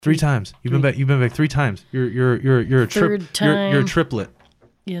3 times. You've been back 3 times. You're a Third time. You're a triplet.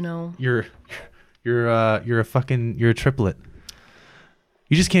 You know. You're a triplet.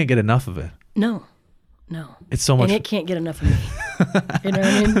 You just can't get enough of it. No. It's so much. And it can't get enough of me. You know what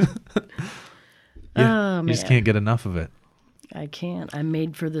I mean? Yeah, Oh, you man. just can't get enough of it. I can't. I'm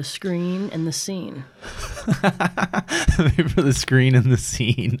made for the screen and the scene. For the screen and the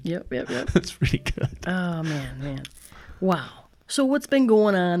scene. Yep. That's pretty good. Oh, man. Wow. So what's been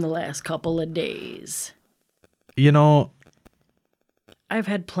going on the last couple of days? You know, I've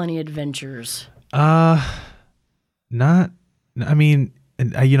had plenty of adventures. Just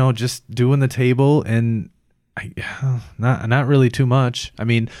doing the table and not really too much. I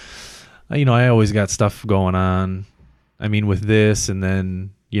mean, I always got stuff going on. I mean, with this and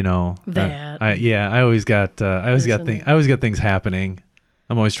then, that. I always got things happening.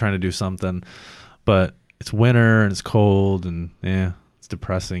 I'm always trying to do something, but it's winter and it's cold and it's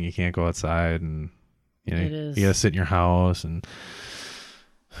depressing. You can't go outside and you gotta sit in your house and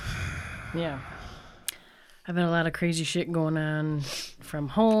yeah. I've had a lot of crazy shit going on from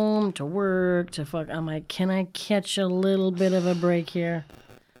home to work to I'm like, can I catch a little bit of a break here?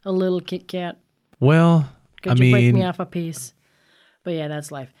 A little Kit Kat? Well, Could you break me off a piece? But yeah,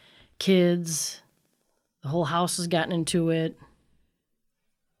 that's life. Kids, the whole house has gotten into it.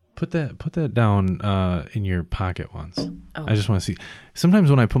 Put that down in your pocket once. Oh. I just want to see. Sometimes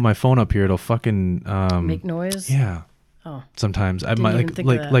when I put my phone up here, it'll fucking make noise. Yeah. Oh. Sometimes I Didn't might even think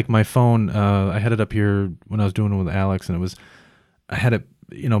of that. like my phone. I had it up here when I was doing it with Alex, and I had it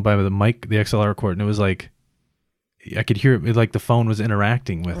by the mic, the XLR cord, and it was like I could hear it like the phone was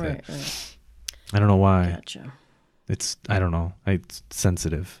interacting with it. Right. I don't know why. Gotcha. I don't know. It's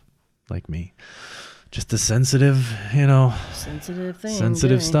sensitive, like me. Just a sensitive, sensitive thing.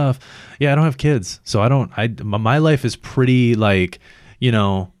 Sensitive stuff. Yeah, I don't have kids, so my life is pretty like,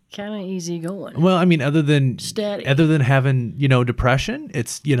 kind of easy going. Well, I mean, other than steady. Other than having, depression,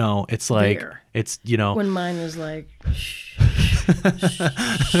 it's it's like there. it's when mine was like shh, shh,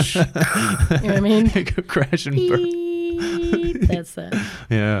 shh. You know what I mean? Crash and burn. That's that.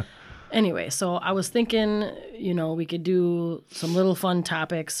 Yeah. Anyway, so I was thinking, we could do some little fun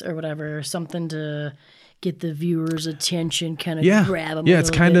topics or whatever, something to get the viewers' attention, kind of grab them. Yeah, it's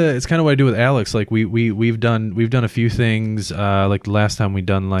kind of what I do with Alex. Like we've done a few things. Like the last time we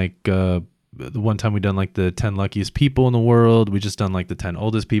done the one time we done like the 10 luckiest people in the world. We just done like the 10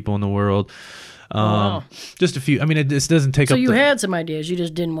 oldest people in the world. Just a few. I mean, this doesn't take up. So you had some ideas, you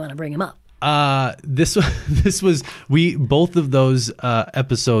just didn't want to bring them up. This was both of those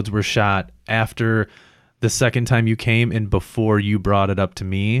episodes were shot after the second time you came and before you brought it up to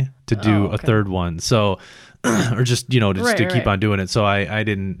me to do a third one. So, or just to keep on doing it. So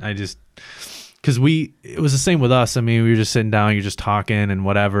because it was the same with us. I mean, we were just sitting down, you're just talking and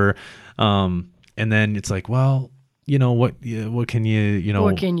whatever. And then it's like, well, what can you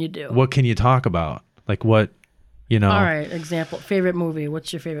what can you do? What can you talk about? Like what, All right. Example, favorite movie.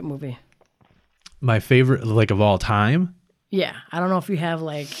 What's your favorite movie? My favorite, like, of all time? Yeah. I don't know if you have,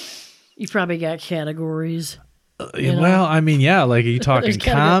 you probably got categories. Well, I mean, yeah. Like, are you talking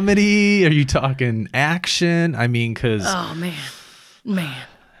comedy? Are you talking action? I mean, because... Oh, man.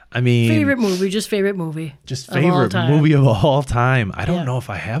 I mean... Favorite movie. Just favorite movie. Just favorite movie of all time. I don't know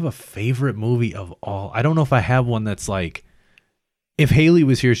if I have a favorite movie of all... I don't know if I have one that's like... If Haley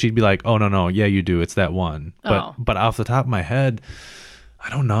was here, she'd be like, oh, no. Yeah, you do. It's that one. But off the top of my head... I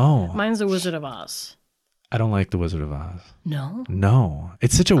don't know. Mine's The Wizard of Oz. I don't like The Wizard of Oz. No?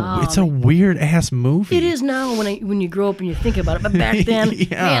 It's such it's a weird ass movie. It is now when you grow up and you think about it. But back then,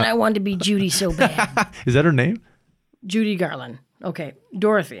 man, I wanted to be Judy so bad. Is that her name? Judy Garland. Okay.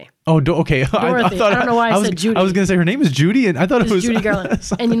 Dorothy. Oh, okay. Dorothy. I don't know why I said Judy. I was going to say her name is Judy, and I thought it was Judy Garland.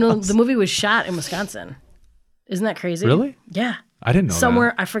 And the movie was shot in Wisconsin. Isn't that crazy? Really? Yeah. I didn't know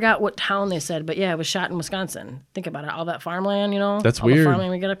Somewhere, I forgot what town they said, but yeah, it was shot in Wisconsin. Think about it. All that farmland, That's all weird. the farmland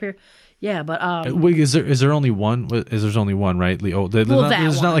we get up here. Yeah, but... Wait, is there only one? There's only one, right?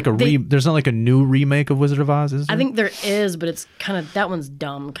 There's not like a new remake of Wizard of Oz, is there? I think there is, but it's kind of... That one's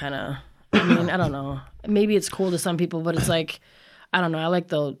dumb, kind of. I mean, I don't know. Maybe it's cool to some people, but it's like... I don't know. I like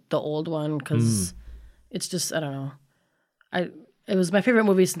the old one because it's just... I don't know. It was my favorite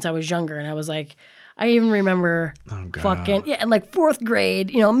movie since I was younger, and I was like... I even remember in like 4th grade,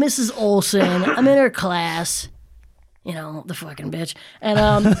 Mrs. Olsen, I'm in her class, the fucking bitch.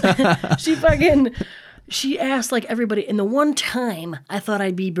 And she asked like everybody, and the one time I thought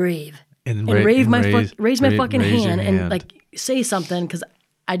I'd be brave and raise my fucking hand and like say something because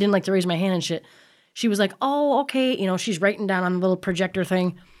I didn't like to raise my hand and shit. She was like, oh, okay. She's writing down on the little projector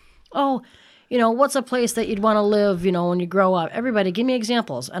thing. Oh, what's a place that you'd want to live, when you grow up? Everybody, give me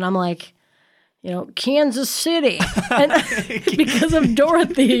examples. And I'm like, Kansas City. And because of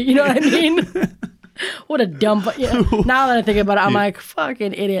Dorothy, you know what I mean? What a dumb, now that I think about it, I'm like,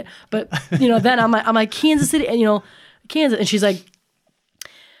 fucking idiot. But, then I'm like, Kansas City, and, Kansas. And she's like,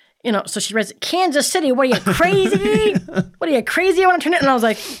 so she writes, Kansas City, what are you, crazy? What are you, crazy? I want to turn it. And I was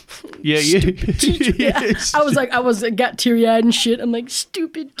like, yeah. I got teary-eyed and shit. I'm like,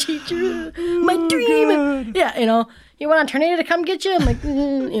 stupid teacher, my dream. God. Yeah, you want a tornado to come get you? I'm like,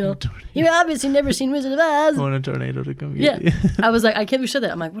 you've obviously never seen Wizard of Oz. I want a tornado to come get you. I was like, I can't believe you said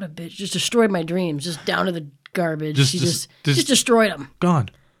that. I'm like, what a bitch. Just destroyed my dreams, just down to the garbage. She just destroyed them. Gone.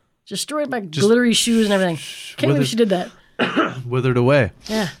 Destroyed my glittery shoes and everything. Can't believe she did that. Withered away.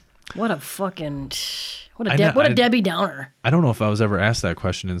 Yeah. What a fucking... What a Debbie Downer. I don't know if I was ever asked that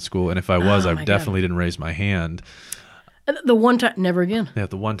question in school, and if I was, I definitely didn't raise my hand. The one time... Never again. Yeah,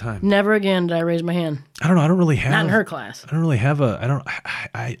 the one time. Never again did I raise my hand. I don't know. I don't really have... Not in her class. I don't really have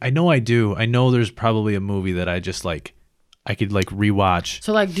I know I do. I know there's probably a movie that I just, I could, rewatch.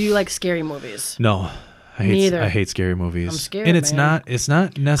 So, do you like scary movies? No. I hate scary movies. I'm scared, and it's man. not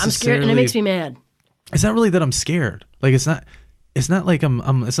necessarily... I'm scared, and it makes me mad. It's not really that I'm scared. It's not like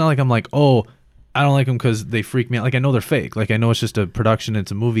I'm like, oh, I don't like them because they freak me out. I know they're fake. I know it's just a production.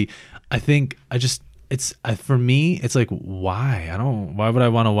 It's a movie. For me, it's like, why? Why would I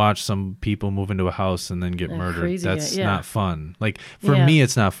want to watch some people move into a house and then get murdered? Crazy, That's yeah. not fun. For me,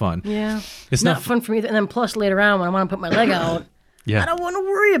 it's not fun. Yeah. It's not fun for me. And then plus later on when I want to put my leg out, yeah. I don't want to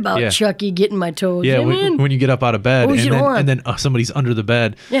worry about Chucky getting my toes. Yeah, You know what I mean? when you get up out of bed and then somebody's under the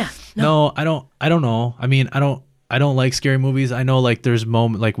bed. Yeah. No, I don't know. I mean, I don't like scary movies. I know there's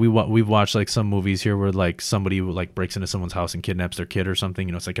we've watched some movies here where somebody breaks into someone's house and kidnaps their kid or something.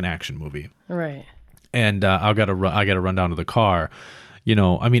 It's like an action movie. Right. And I gotta run down to the car.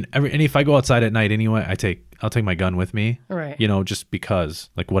 I mean, and if I go outside at night anyway, I'll take my gun with me. Right. Just because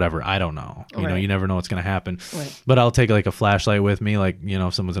whatever. I don't know. Right. You never know what's gonna happen. Right. But I'll take a flashlight with me,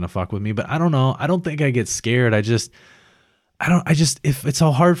 if someone's gonna fuck with me. But I don't know. I don't think I get scared. If it's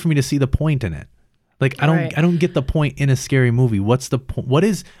so hard for me to see the point in it. I don't get the point in a scary movie. What's the point? What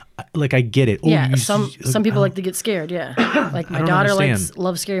is I get it. Yeah, some people like to get scared. Yeah, my daughter understand.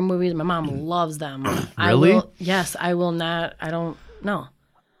 loves scary movies. My mom loves them. Really? I will not. I don't know.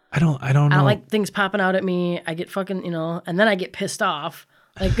 I don't know. I don't like things popping out at me. I get fucking and then I get pissed off.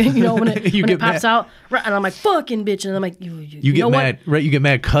 When it pops out, right? And I'm like fucking bitch, and I'm like you get mad, right? You get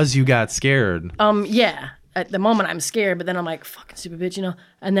mad because you got scared. Yeah. At the moment, I'm scared, but then I'm like, fucking stupid bitch,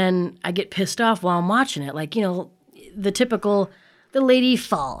 And then I get pissed off while I'm watching it. The typical, the lady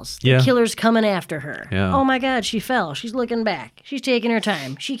falls. The killer's coming after her. Yeah. Oh my God, she fell. She's looking back. She's taking her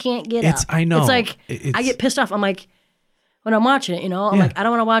time. She can't get up. I know. It's I get pissed off. I'm like, when I'm watching it, I'm like, I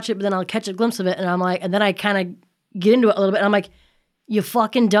don't want to watch it, but then I'll catch a glimpse of it, and I'm like, and then I kind of get into it a little bit, and I'm like, you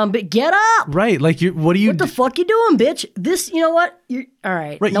fucking dumb bitch, get up! Right, what the fuck you doing, bitch? This, you know what? You're all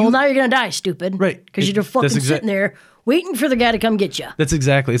right. Right, now you're gonna die, stupid. Right, because you're just fucking sitting there waiting for the guy to come get you. It's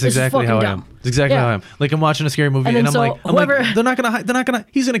exactly how I am. It's exactly how I am. I'm watching a scary movie, and I'm like, they're not gonna.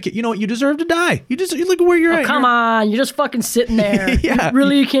 He's gonna. You know what? You deserve to die. You look at where you're at. Come on, you're just fucking sitting there. Yeah,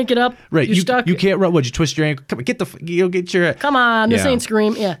 you can't get up. Right, you're stuck. You can't run. What? You twist your ankle. Come on, get your. Come on, this ain't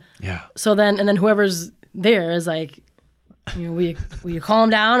Scream. Yeah. Yeah. So then whoever's there is like, will you calm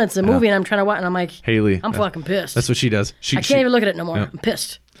down? It's a movie, and I'm trying to watch, and I'm like, Haley, I'm fucking pissed. That's what she does. I can't even look at it no more. I'm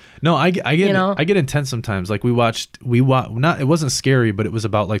pissed. No, I get intense sometimes. It wasn't scary, but it was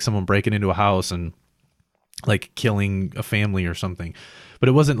about someone breaking into a house and killing a family or something. But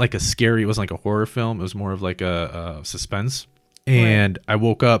it wasn't a scary. It wasn't a horror film. It was more of a suspense. And I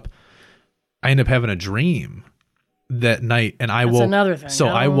woke up. I ended up having a dream that night, and I woke. Another thing. So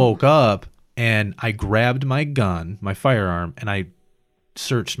I woke up. And I grabbed my gun, my firearm, and I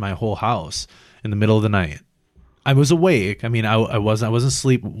searched my whole house in the middle of the night. I was awake. I mean, I wasn't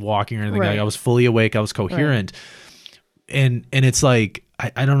sleepwalking or anything. Right. I was fully awake. I was coherent. Right. And it's I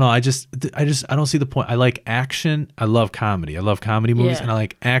don't know. I don't see the point. I like action. I love comedy. I love comedy movies, and I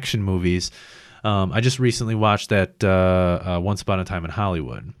like action movies. I just recently watched that Once Upon a Time in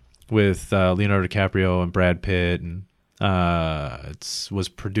Hollywood with Leonardo DiCaprio and Brad Pitt, and it was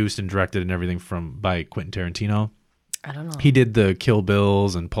produced and directed and everything by Quentin Tarantino. I don't know. He did the Kill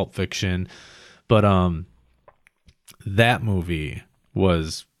Bills and Pulp Fiction, but that movie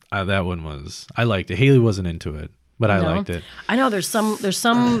was I liked it. Haley wasn't into it, but I liked it. I know there's some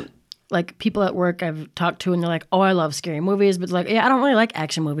people at work I've talked to, and they're like, "Oh, I love scary movies," but I don't really like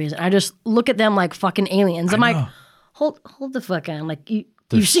action movies. And I just look at them like fucking aliens. I'm like, hold the fuck on.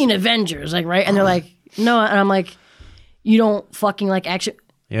 You've seen Avengers, right? And they're like, no, and I'm like, you don't fucking like action.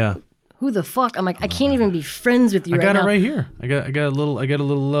 Yeah. who the fuck? I'm like, I can't even be friends with you right now. I got it right here. I got a little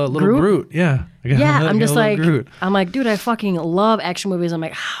Groot. Yeah. I'm just like, Groot. I'm like, dude, I fucking love action movies. I'm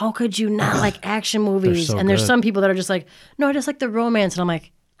like, how could you not like action movies? So and there's good. some people that are just like, no, I just like the romance. And I'm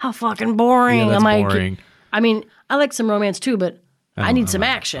like, how fucking boring. Yeah, that's I'm like, boring. I mean, I like some romance too, but I need some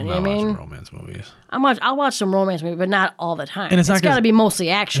action. You know what I mean? Romance movies. I'll watch some romance movies, but not all the time. And it's got to be mostly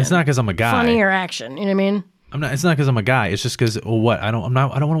action. It's not because I'm a guy. Funny or action. You know what I mean? It's not because I'm a guy. It's just because I don't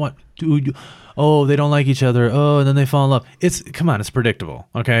want to watch. Dude, oh, they don't like each other. Oh, and then they fall in love. Come on, it's predictable.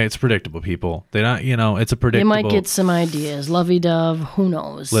 Okay, it's predictable. People, they not. It's a predictable. You might get some ideas. Lovey-dove. Who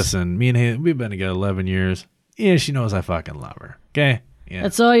knows? Listen, me and Haley, we've been together 11 years. Yeah, she knows I fucking love her. Okay. Yeah.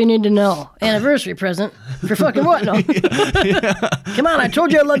 That's all you need to know. Anniversary present for fucking what? No. Come on, I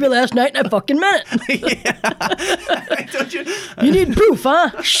told you I love you last night and I fucking meant it. I told you. You need proof,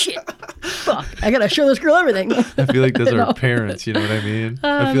 huh? Shit. Fuck. I gotta show this girl everything. I feel like those are our parents. You know what I mean?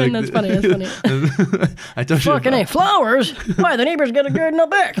 I feel that's funny. That's funny. I told you. Fucking A. Flowers? Why? The neighbor's got a garden out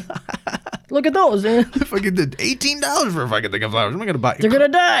back. Look at those. I fucking did $18 for a fucking thing of flowers. I'm not gonna buy. They're gonna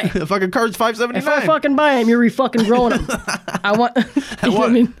die. The fucking card's $5.79. If I fucking buy them, you're re-fucking growing them. I want. You know what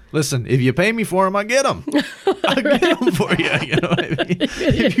I mean? Listen, if you pay me for them, I'll get them. I'll get them for you. You know what I mean?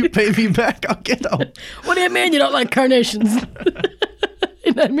 If you pay me back, I'll get them. What do you mean you don't like carnations?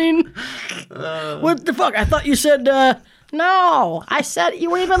 You know what I mean? What the fuck? I thought you said, no. I said you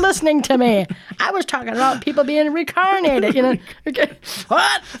weren't even listening to me. I was talking about people being reincarnated, you know? Okay.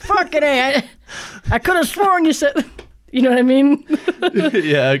 What? Fucking A. I could have sworn you said... You know what I mean?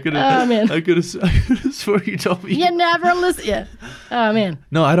 Yeah, I could have. Oh, man. I could have sworn you told me. You never listen. Yeah. Oh man.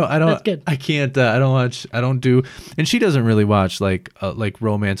 No, I don't. That's good. I can't. I don't watch. I don't do. And she doesn't really watch like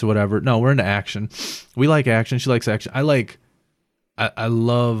romance or whatever. No, we're into action. We like action. She likes action. I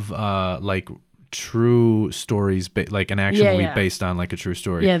love like true stories, like an action movie based on like a true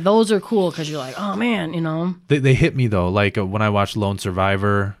story. Yeah, those are cool because you're like, oh man, you know. They hit me though. Like when I watched Lone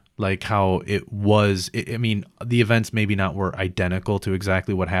Survivor. Like how it was. I mean, the events maybe not were identical to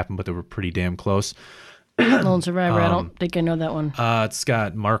exactly what happened, but they were pretty damn close. Lone Survivor. I don't think I know that one. It's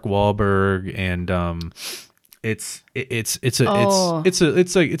got Mark Wahlberg, and it's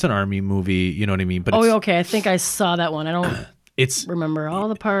an army movie. You know what I mean? But okay. I think I saw that one. I don't. Remember all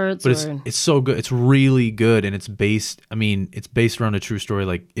the parts. But it's so good. It's really good, and it's based. I mean, it's based around a true story,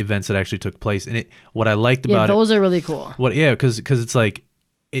 like events that actually took place. And what I liked about those are really cool. Because it's like.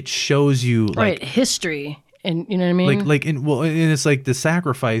 It shows you like history, and you know what I mean. And it's like the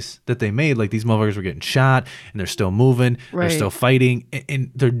sacrifice that they made. Like these motherfuckers were getting shot, and they're still moving, they're still fighting, and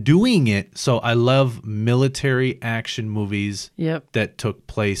they're doing it. So I love military action movies that took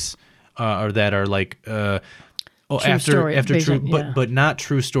place, or that are like after true, but not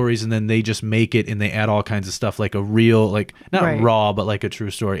true stories, and then they just make it and they add all kinds of stuff like a real not raw, but like a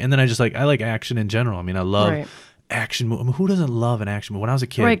true story. And then I like action in general. I mean, I love. Action movie. I mean, who doesn't love an action movie? When I was a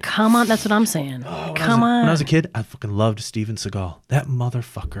kid, right? Come on, that's what I'm saying. Come on. When I was a kid, I fucking loved Steven Seagal. That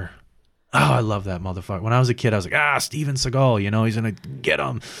motherfucker. Oh, I love that motherfucker. When I was a kid, I was like, Steven Seagal. You know, he's gonna get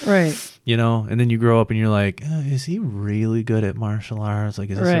him. Right. You know, and then you grow up and you're like, is he really good at martial arts? Like,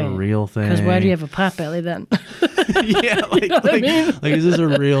 is this a real thing? Because why do you have a pot belly then? Yeah, like, you know what I mean? Like, is this a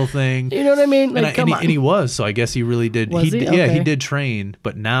real thing? You know what I mean? Like, and he was, so I guess he really did. Was he? Yeah, he did train,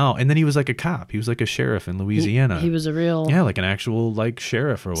 but now, and then he was like a cop. He was like a sheriff in Louisiana. He was a real... Yeah, like an actual, like,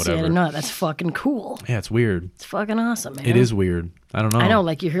 sheriff or whatever. See, I didn't know that. That's fucking cool. Yeah, it's weird. It's fucking awesome, man. It is weird. I don't know. I know,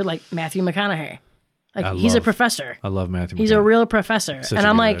 like, you hear, like, Matthew McConaughey. Like, he's a professor. I love Matthew McConaughey. He's a real professor. Such and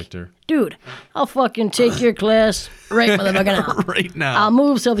I'm like, dude, I'll fucking take your class right motherfucking now. Right now. I'll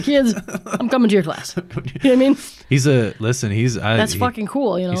move, tell the kids, I'm coming to your class. You know what I mean? That's fucking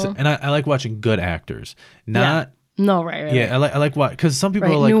cool, you know? And I like watching good actors. Not... No, right. Yeah, I like what, because some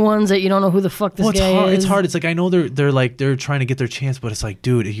people are like new ones that you don't know who the fuck this guy is. It's hard. It's like I know they're trying to get their chance, but it's like,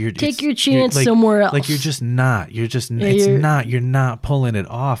 dude, take your chance somewhere else. Like you're just not. You're just You're not pulling it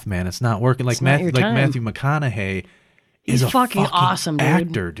off, man. It's not working. Like Matthew McConaughey is a fucking awesome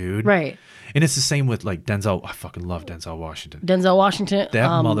actor, dude. Right. And it's the same with like Denzel. I fucking love Denzel Washington. That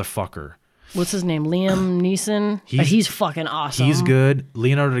motherfucker. What's his name? Liam Neeson. He's fucking awesome. He's good.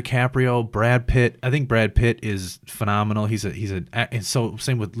 Leonardo DiCaprio, Brad Pitt. I think Brad Pitt is phenomenal. And so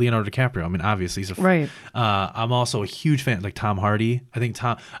same with Leonardo DiCaprio. I mean, obviously he's right. I'm also a huge fan like Tom Hardy. I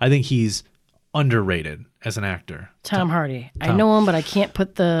think he's underrated as an actor. Tom Hardy. I know him, but I can't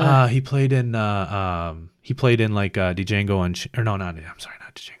put the. He played in like Django Unchained. Or no, not. I'm sorry,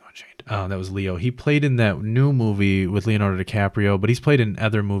 not Django. That was Leo. He played in that new movie with Leonardo DiCaprio, but he's played in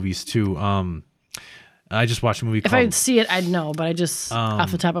other movies too. I just watched a movie called... If I'd see it, I'd know, but I just,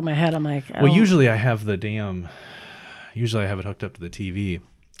 off the top of my head, I'm like... Usually I have it hooked up to the TV.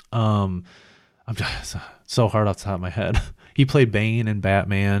 I'm just so hard off the top of my head. He played Bane in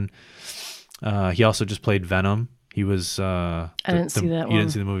Batman. He also just played Venom. He was. I didn't see that one. You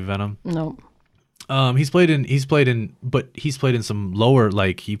didn't see the movie Venom? Nope. He's played in some lower,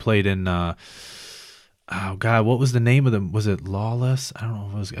 like he played in. Oh God, what was the name of them? Was it Lawless? I don't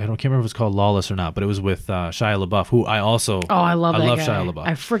know. I can't remember if it was called Lawless or not, but it was with Shia LaBeouf, who I also. Oh, I love that guy. Shia LaBeouf.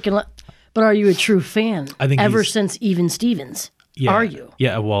 I freaking. But are you a true fan? I think ever since Even Stevens. Yeah. Are you?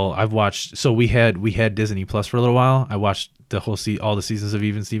 Yeah. Well, I've watched. So we had Disney Plus for a little while. I watched the whole all the seasons of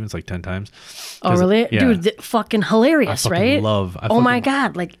Even Stevens like 10 times. Oh really, yeah. dude? Fucking hilarious, right? Oh my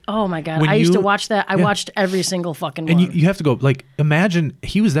god! Oh my god! I used to watch that. I watched every single fucking one. And you have to go like imagine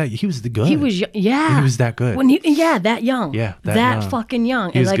he was the good. He was yeah. He was that good that young. Yeah, that fucking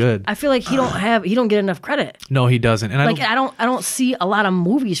young. He was good. I feel like he don't get enough credit. No, he doesn't. And I don't see a lot of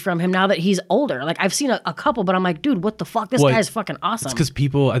movies from him now that he's older. Like I've seen a couple, but I'm like, dude, what the fuck? This guy's fucking awesome. It's because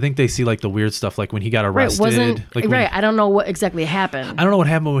people, I think they see like the weird stuff, like when he got arrested. I don't know what exactly happened. I don't know what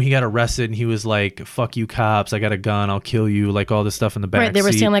happened when he got arrested and he was like, fuck you cops, I got a gun, I'll kill you, like all this stuff in the back Right, they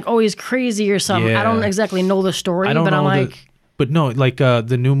were saying like, oh, he's crazy or something. Yeah. I don't exactly know the story, but I'm like... But no, like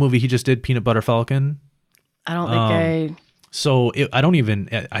the new movie he just did, Peanut Butter Falcon. I don't think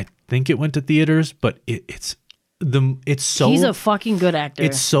I think it went to theaters, but it's so... He's a fucking good actor.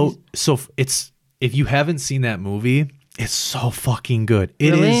 If you haven't seen that movie... It's so fucking good.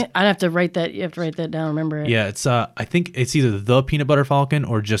 It really? is. I'd have to write that. You have to write that down. Remember it? Yeah, it's. I think it's either the Peanut Butter Falcon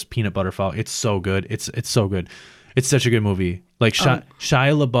or just Peanut Butter Falcon. It's so good. It's so good. It's such a good movie. Like Shia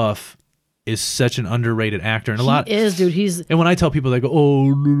LaBeouf is such an underrated actor, and he is, dude. He's. And when I tell people, they go, "Oh,"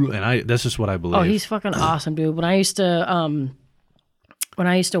 and that's just what I believe. Oh, he's fucking awesome, dude. When I used to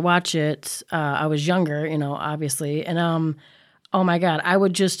watch it, I was younger, obviously, and oh my God,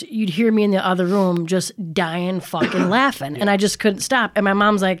 you'd hear me in the other room just dying fucking laughing. And I just couldn't stop. And my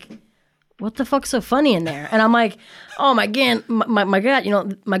mom's like, what the fuck's so funny in there? And I'm like, oh my God, my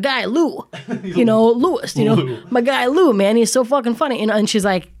God, my guy Lou, Lewis, my guy Lou, man, he's so fucking funny. And she's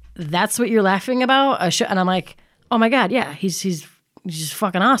like, that's what you're laughing about? And I'm like, oh my God, yeah, he's just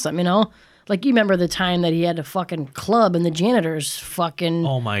fucking awesome, Like you remember the time that he had a fucking club and the janitors fucking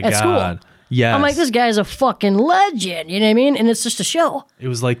oh my at God. School. Yes. I'm like, this guy's a fucking legend. You know what I mean? And it's just a show. It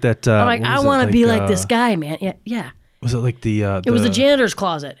was like that. I'm like, I want to be like this guy, man. Yeah. Was it like the? It was the janitor's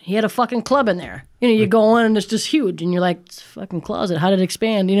closet. He had a fucking club in there. You go in and it's just huge, and you're like, it's a fucking closet. How did it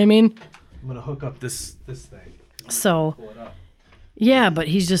expand? You know what I mean? I'm gonna hook up this thing. So, yeah, but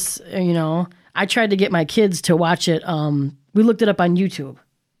he's just, I tried to get my kids to watch it. We looked it up on YouTube,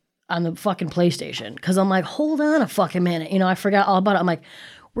 on the fucking PlayStation, because I'm like, hold on a fucking minute. I forgot all about it. I'm like,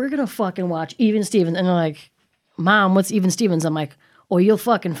 we're going to fucking watch Even Stevens. And they're like, Mom, what's Even Stevens? I'm like, oh, you'll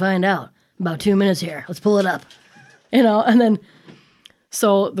fucking find out. About 2 minutes here. Let's pull it up. And then,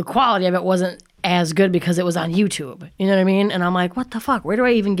 so the quality of it wasn't as good because it was on YouTube. You know what I mean? And I'm like, what the fuck? Where do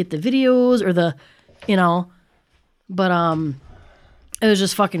I even get the videos or the, But it was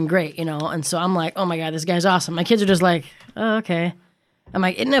just fucking great, And so I'm like, oh my God, this guy's awesome. My kids are just like, oh, okay. I'm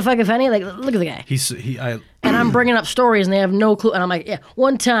like, isn't that fucking funny? Like, look at the guy. And I'm bringing up stories and they have no clue. And I'm like, yeah,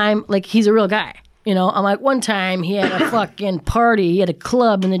 one time, like, he's a real guy. I'm like, one time he had a fucking party. He had a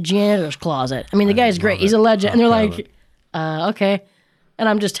club in the janitor's closet. I mean, the guy's great. He's a legend. And they're like, okay. And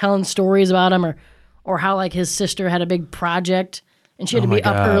I'm just telling stories about him or how, like, his sister had a big project and she had to be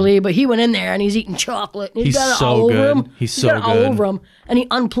up early. But he went in there and he's eating chocolate. And he's got it so all good. over him. He's got it so all good. over him. And he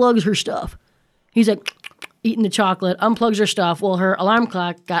unplugs her stuff. He's like, eating the chocolate, unplugs her stuff. Well, her alarm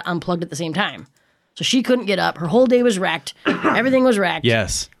clock got unplugged at the same time. So she couldn't get up. Her whole day was wrecked. Everything was wrecked.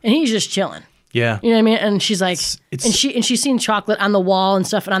 Yes. And he's just chilling. Yeah. You know what I mean? And she's like, and she's seen chocolate on the wall and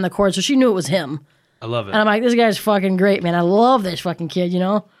stuff and on the cord, so she knew it was him. I love it. And I'm like, this guy's fucking great, man. I love this fucking kid,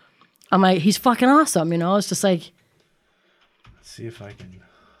 I'm like, he's fucking awesome, It's just like. Let's see if I can.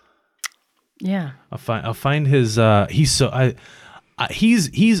 Yeah. I'll find his. He's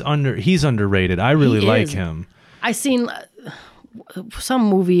underrated. I really like him. I seen some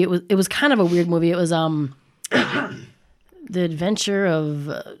movie. It was kind of a weird movie. It was The Adventure of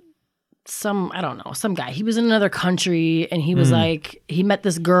some guy. He was in another country and he was like, he met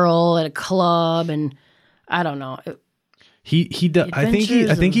this girl at a club and I don't know. I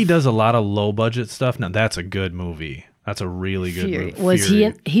think he does a lot of low budget stuff. Now that's a good movie. That's a really good movie. Was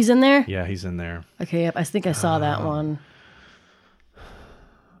Fury. He's in there? Yeah, he's in there. Okay, yep. I think I saw that one.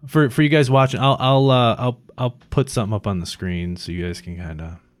 For you guys watching, I'll put something up on the screen so you guys can kind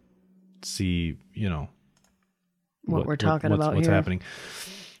of see, what we're talking about what's here. happening.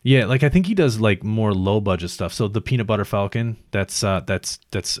 Yeah, like I think he does like more low budget stuff. So the Peanut Butter Falcon, that's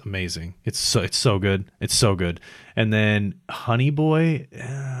amazing. It's so good. It's so good. And then Honey Boy,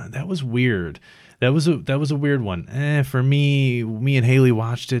 that was weird. That was a weird one. For me and Haley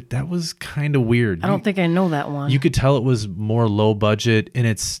watched it. That was kind of weird. I don't think I know that one. You could tell it was more low budget, and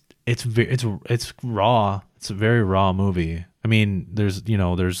it's raw. It's a very raw movie. I mean,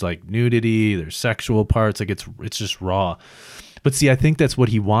 there's like nudity, there's sexual parts, like it's just raw. But see, I think that's what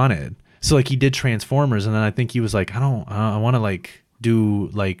he wanted. So like he did Transformers, and then I think he was like, I want to like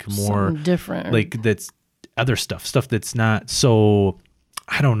do like more something different, like that's other stuff that's not so,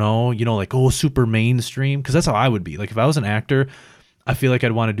 I don't know, like super mainstream. Because that's how I would be. Like if I was an actor, I feel like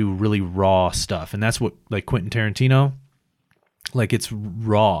I'd want to do really raw stuff, and that's what like Quentin Tarantino, like it's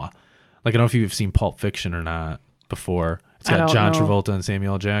raw. Like I don't know if you've seen Pulp Fiction or not before. It's got John Travolta and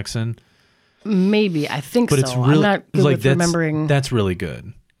Samuel L. Jackson. Maybe. I think but so. It's really, I'm not good with remembering. That's really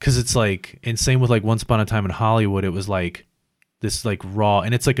good. Because it's like, and same with like Once Upon a Time in Hollywood, it was like this like raw,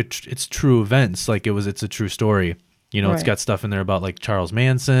 and it's like it's true events. Like it's a true story. It's got stuff in there about like Charles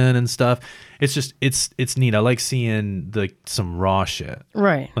Manson and stuff. It's just, it's neat. I like seeing some raw shit.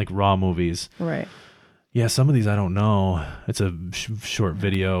 Right. Like raw movies. Right. Yeah, some of these I don't know. It's a short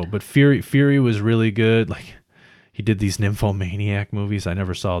video, but Fury was really good. Like he did these Nymphomaniac movies. I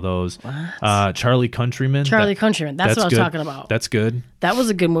never saw those. What? Charlie Countryman. Countryman. That's what I was talking about. That's good. That was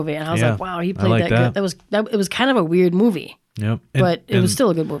a good movie, and I was like, wow, he played that good. It was kind of a weird movie. Yep. But it was still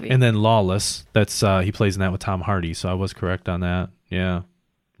a good movie. And then Lawless. That's he plays in that with Tom Hardy, so I was correct on that. Yeah.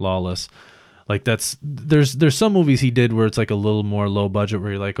 Lawless. Like there's some movies he did where it's like a little more low budget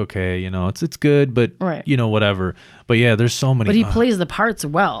where you're like, okay, it's good, but whatever. But yeah, there's so many. But he plays the parts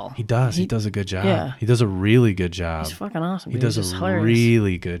well. He does. He does a good job. Yeah. He does a really good job. He's fucking awesome. He does a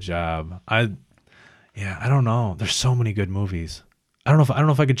really good job. I don't know. There's so many good movies. I don't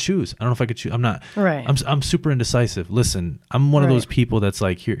know if I could choose. I'm not. Right. I'm super indecisive. Listen, I'm one of those people that's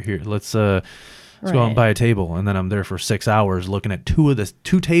like, here, let's go out and buy a table, and then I'm there for 6 hours looking at two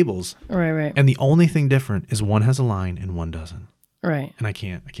tables. Right. And the only thing different is one has a line and one doesn't. Right. And I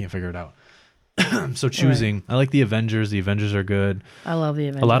can't figure it out. So choosing. Right. I like the Avengers. The Avengers are good. I love the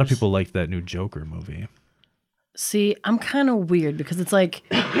Avengers. A lot of people like that new Joker movie. See, I'm kind of weird because it's like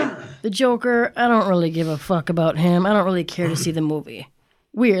the Joker, I don't really give a fuck about him. I don't really care to see the movie.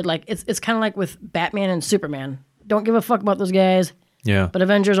 Weird. Like it's kind of like with Batman and Superman. Don't give a fuck about those guys. Yeah. But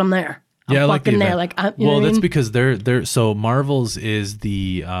Avengers, I'm there. I like the there. Like, that's because they're so Marvel's is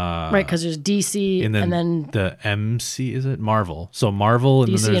the right, because there's DC and then the MC, is it Marvel? So Marvel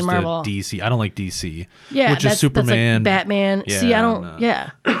and DC then there's and Marvel. the DC. I don't like DC. Yeah, which is Superman, that's like Batman. Yeah, See, I don't. Yeah,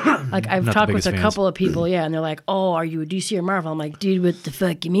 like I've talked with a fans. couple of people. Yeah, and they're like, "Oh, are you a DC or Marvel?" I'm like, "Dude, what the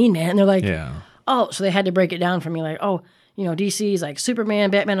fuck you mean, man?" And they're like, "Yeah." Oh, so they had to break it down for me. Like, oh. DC is like Superman,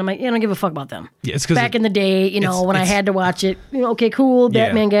 Batman. I'm like, I don't give a fuck about them. Yeah, it's because back in the day, when I had to watch it, okay, cool,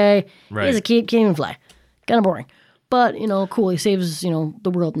 Batman guy. Right. He's a kid, can't even fly. Kind of boring. But, cool, he saves, the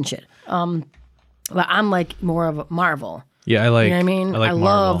world and shit. But I'm like more of Marvel. Yeah, I like. You know what I mean? I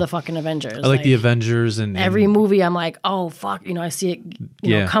love the fucking Avengers. I like the Avengers and every movie. I'm like, oh fuck, I see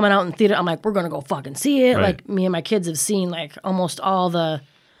it, coming out in theater. I'm like, we're gonna go fucking see it. Right. Like me and my kids have seen like almost all the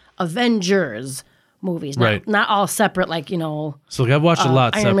Avengers movies, not all separate. Like So I've watched a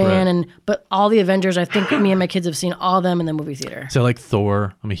lot Iron separate. Man but all the Avengers. I think me and my kids have seen all of them in the movie theater. So I like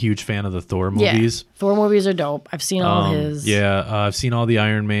Thor. I'm a huge fan of the Thor movies. Yeah, Thor movies are dope. I've seen all his. Yeah, I've seen all the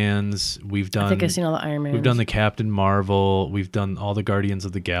Iron Mans. We've done. I think I've seen all the Iron Mans. We've done the Captain Marvel. We've done all the Guardians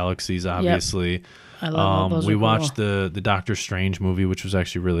of the Galaxies. Obviously, yep. I love all those. We watched the Doctor Strange movie, which was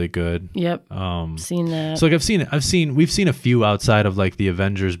actually really good. Yep. Seen that. So like we've seen a few outside of like the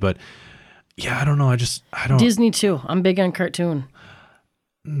Avengers, but yeah, I don't know. I don't. Disney too. I'm big on cartoon.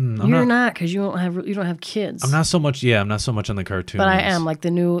 You're not because you don't have kids. I'm not so much. Yeah, I'm not so much on the cartoons. But I am like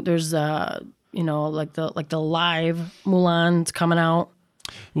the new. There's like the live Mulan's coming out.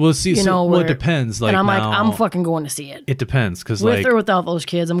 Well, see, it depends. Like, and I'm like, I'm fucking going to see it. It depends because with or without those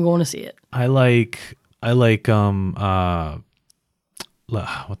kids, I'm going to see it. I like what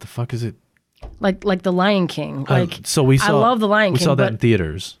the fuck is it? Like the Lion King. Like so we saw. I love the Lion King. We saw that in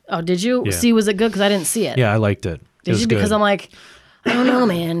theaters. Oh, did you? Yeah. See, was it good? Because I didn't see it. Yeah, I liked it. Did you? Because I'm like, I don't know,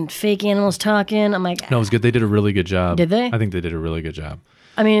 man. Fake animals talking. I'm like, no, it was good. They did a really good job. Did they? I think they did a really good job.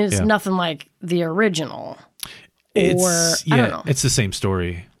 I mean, it's nothing like the original. I don't know. It's the same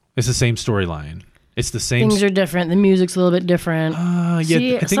story. It's the same storyline. It's the same. Things are different. The music's a little bit different.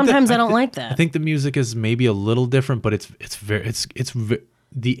 See, sometimes I don't like that. I think the music is maybe a little different, but it's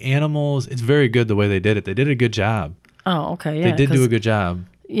the animals. It's very good the way they did it. They did a good job. Oh, okay, yeah. They did do a good job.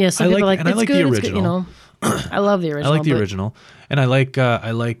 Yeah, some people are like, and I like good, the original. I love the I original. like the but original, and I like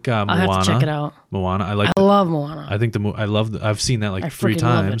Moana. I'll have to check it out. Moana. I love Moana. I think I love. I've seen that like 3 freaking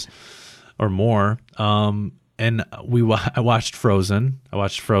love times or more. And I watched Frozen. I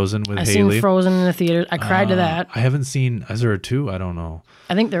watched Frozen with I've Haley. seen Frozen in the theater. I cried to that. I haven't seen. Is there a 2? I don't know.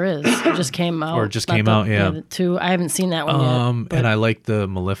 I think there is. It just came out. Or it just came out, yeah. The 2. I haven't seen that one yet. But And I like the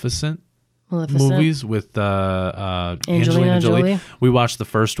Maleficent Maleficent. movies with Angelina Jolie. We watched the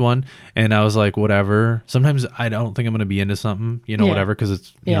first one, and I was like, whatever. Sometimes I don't think I'm going to be into something, Yeah. whatever, because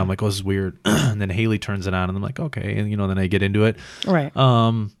it's, Yeah. I'm like, oh, this is weird. And then Haley turns it on, and I'm like, okay, and then I get into it. Right.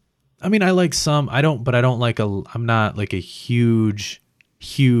 I mean, I like some. I'm not like a huge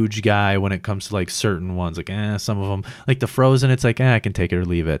guy when it comes to like certain ones. Like, some of them, like the Frozen, it's like, I can take it or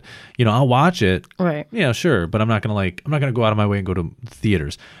leave it. I'll watch it. Right. Yeah, sure, but I'm not gonna go out of my way and go to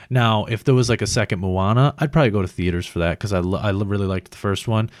theaters. Now, if there was like a second Moana, I'd probably go to theaters for that because I really liked the first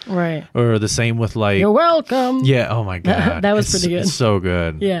one. Right. Or the same with like. You're welcome. Yeah. Oh my God. That was pretty good. It's so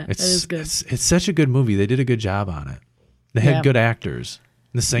good. Yeah, it's that is good. It's such a good movie. They did a good job on it. They had Yeah. good actors.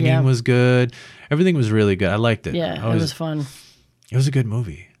 The singing Yeah. was good. Everything was really good. I liked it. Yeah, it was fun. It was a good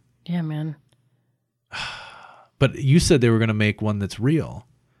movie. Yeah, man. But you said they were going to make one that's real.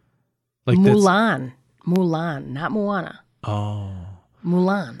 Like Mulan, not Moana. Oh.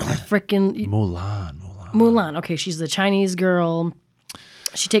 Mulan. I freaking Mulan. Okay, she's the Chinese girl.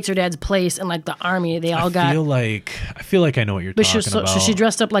 She takes her dad's place in like the army. They all got. I feel like I know what you're talking about. So she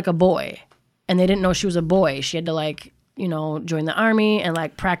dressed up like a boy, and they didn't know she was a boy. She had to like join the army and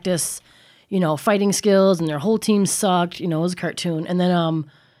like practice, fighting skills, and their whole team sucked. It was a cartoon, and then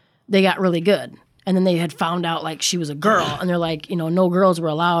they got really good. And then they had found out like she was a girl, and they're like, no girls were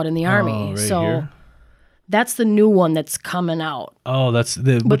allowed in the army. Right so here. that's the new one that's coming out. Oh, that's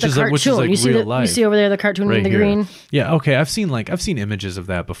the But which is like you see real life. You see over there the cartoon right in the here. green. Yeah, okay. I've seen images of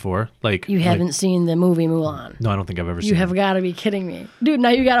that before. Like You haven't seen the movie Mulan. No, I don't think I've ever seen. You have got to be kidding me, dude. Now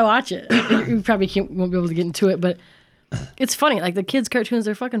you got to watch it. You probably won't be able to get into it, but it's funny. Like the kids' cartoons,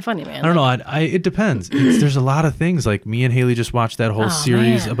 they're fucking funny, man. I don't know. It depends. There's a lot of things. Like me and Haley just watched that whole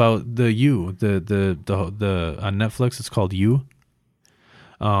series man. about the You, the on Netflix. It's called You.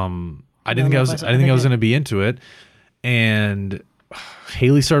 I didn't think I was going to be into it, and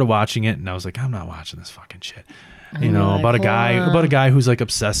Haley started watching it, and I was like, I'm not watching this fucking shit. About a guy who's like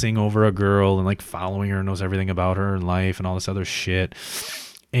obsessing over a girl and like following her and knows everything about her and life and all this other shit.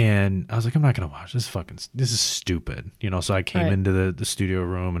 And I was like, I'm not going to watch this. This is stupid. So I came into the studio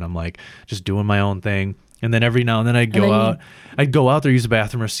room, and I'm like just doing my own thing. And then every now and then I'd go out there, use the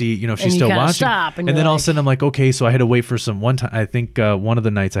bathroom or see, if she's still watching. Stop, and then all of a sudden I'm like, okay, so I had to wait for one time. I think one of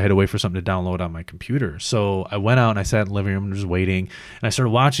the nights I had to wait for something to download on my computer. So I went out and I sat in the living room and was waiting, and I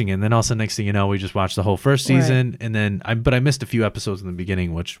started watching it. And then all of a sudden, next thing you know, we just watched the whole first season. And then I missed a few episodes in the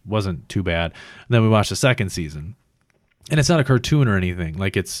beginning, which wasn't too bad. And then we watched the second season. And it's not a cartoon or anything.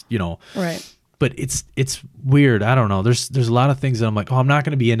 Like it's, Right. But it's weird. I don't know. There's a lot of things that I'm like, oh, I'm not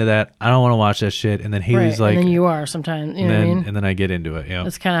going to be into that. I don't want to watch that shit. And then Haley's like, and then you are sometimes. You know what I mean? And then I get into it. Yeah,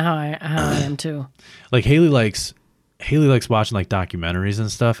 that's kind of how I am too. Like Haley likes watching like documentaries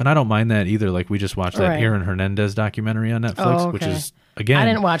and stuff, and I don't mind that either. Like we just watched that Aaron Hernandez documentary on Netflix, which is again, I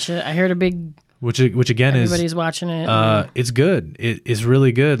didn't watch it. I heard a big. Which again everybody's watching it. It's good. It's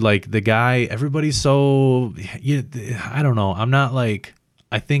really good. Like the guy, everybody's so. I don't know. I'm not like.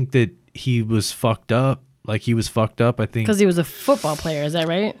 I think that he was fucked up. Like he was fucked up. I think because he was a football player. Is that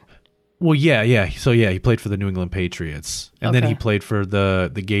right? Well, yeah. So yeah, he played for the New England Patriots, and then he played for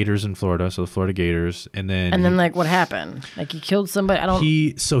the Gators in Florida, so the Florida Gators, and then like what happened? Like he killed somebody. I don't.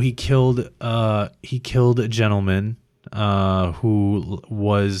 He killed a gentleman who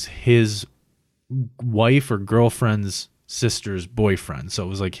was his wife or girlfriend's sister's boyfriend. So it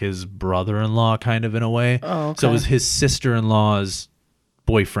was like his brother-in-law, kind of in a way. Oh, okay. So it was his sister-in-law's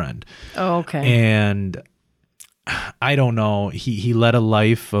boyfriend. Oh, okay. And I don't know. He led a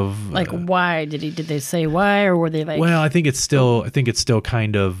life of like why did they say why, or were they like? Well, I think it's still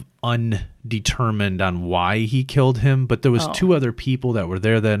kind of undetermined on why he killed him. But there was two other people that were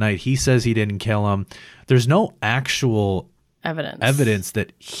there that night. He says he didn't kill him. There's no actual evidence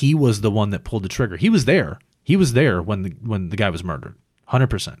that he was the one that pulled the trigger. He was there. He was there when the guy was murdered.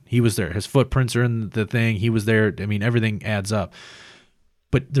 100%. He was there. His footprints are in the thing. He was there. I mean, everything adds up.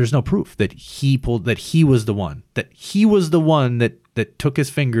 But there's no proof that he was the one. That he was the one that took his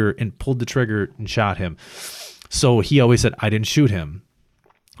finger and pulled the trigger and shot him. So he always said, I didn't shoot him.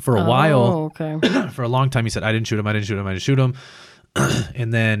 For a while, for a long time, he said, I didn't shoot him.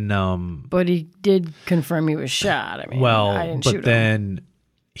 And then... but he did confirm he was shot. I mean, I didn't shoot him. Then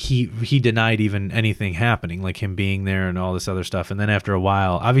he denied even anything happening, like him being there and all this other stuff. And then after a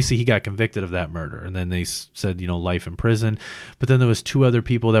while, obviously he got convicted of that murder, and then they said, life in prison. But then there was 2 other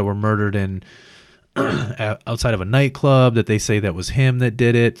people that were murdered in outside of a nightclub that they say that was him that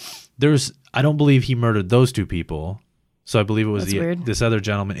did it. I don't believe he murdered those 2 people. So I believe it was this other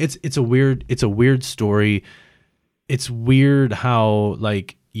gentleman. It's a weird story. It's weird how,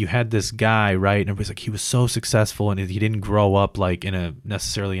 like, you had this guy, right? And everybody's like, he was so successful, and he didn't grow up like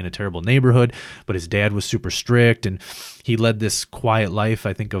necessarily in a terrible neighborhood, but his dad was super strict, and he led this quiet life,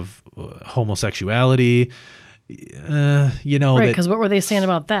 I think, of homosexuality. Right, because what were they saying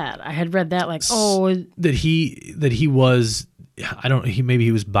about that? I had read that, like, that he was, maybe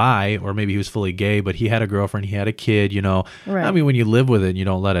he was bi, or maybe he was fully gay, but he had a girlfriend, he had a kid, Right. I mean, when you live with it and you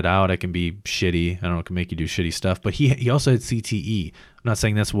don't let it out, it can be shitty. I don't know, it can make you do shitty stuff. But he also had CTE. I'm not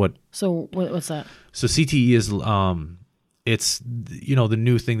saying that's what. So what's that? So CTE is it's the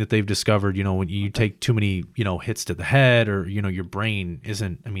new thing that they've discovered. When you take too many hits to the head, or your brain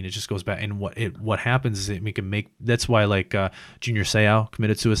isn't. I mean, it just goes back. And what happens is it can make. That's why, like, Junior Seau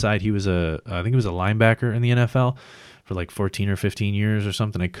committed suicide. He was I think he was a linebacker in the NFL for like 14 or 15 years or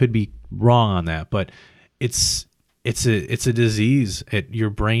something. I could be wrong on that, but it's a disease. Your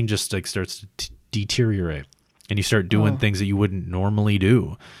brain just like starts to deteriorate, and you start doing things that you wouldn't normally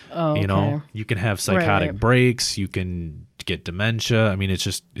do. You can have psychotic breaks, you can get dementia. I mean,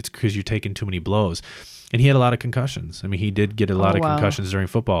 it's because you're taking too many blows. And he had a lot of concussions. I mean, he did get a lot of concussions during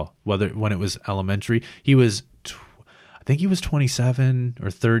football, when it was elementary. I think he was 27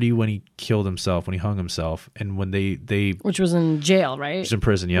 or 30 when he killed himself, when he hung himself. And when they which was in jail, right? Which was in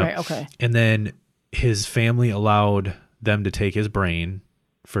prison, yeah. Right, okay. And then his family allowed them to take his brain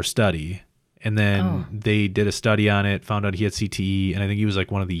for study. And then they did a study on it, found out he had CTE, and I think he was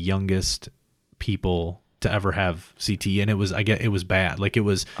like one of the youngest people to ever have CTE. And it was bad. Like, it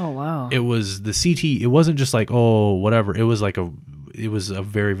was. Oh wow. It was the CTE. It wasn't just like, whatever. It was a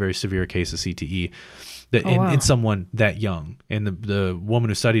very, very severe case of CTE. In someone that young. And the woman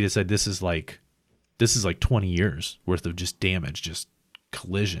who studied it said this is like 20 years worth of just damage, just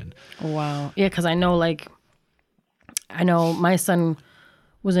collision. Wow. Yeah, because I know my son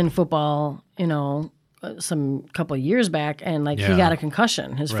was in football, some couple of years back, and he got a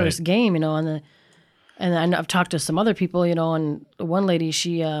concussion his first game, and I've talked to some other people, and one lady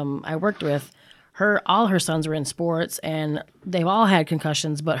I worked with, all her sons were in sports, and they've all had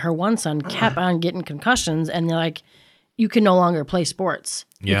concussions, but her one son kept on getting concussions, and they're like, you can no longer play sports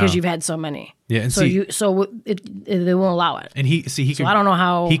because you've had so many. Yeah, and they won't allow it. And I don't know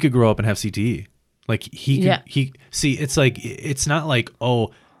how he could grow up and have CTE. Like it's like, it's not like,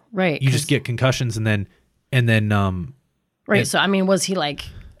 right, you just get concussions and then right. So I mean, was he like,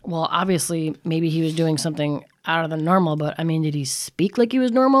 well, obviously maybe he was doing something out of the normal, but I mean, did he speak like he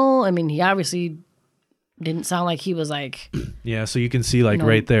was normal? I mean, he obviously didn't sound like he was like. Yeah, so you can see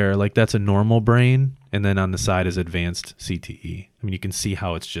right there, like that's a normal brain, and then on the side is advanced CTE. I mean, you can see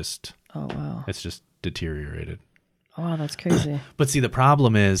how it's just. Oh wow. It's just deteriorated. Oh wow, that's crazy. But see, the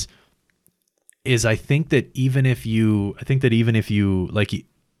problem is I think that even if you like,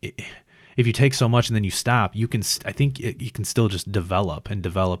 if you take so much and then you stop, you can still just develop and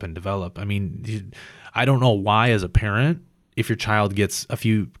develop and develop. I mean, I don't know why, as a parent, if your child gets a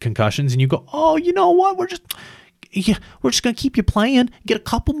few concussions and you go, oh, you know what, we're just gonna keep you playing, get a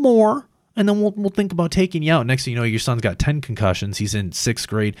couple more, and then we'll think about taking you out. Next thing you know, your son's got 10 concussions. He's in 6th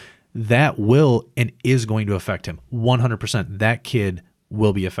grade. That will and is going to affect him 100%. That kid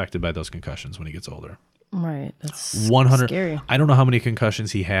will be affected by those concussions when he gets older. Right. That's 100. Scary. I don't know how many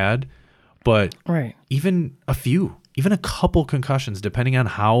concussions he had, but even a couple concussions, depending on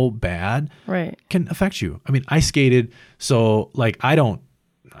how bad, can affect you. I mean, I skated, so like I don't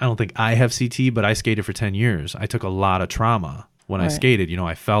think I have CT, but I skated for 10 years. I took a lot of trauma when I skated.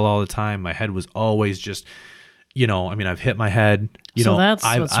 I fell all the time. My head was always just, I mean, I've hit my head. That's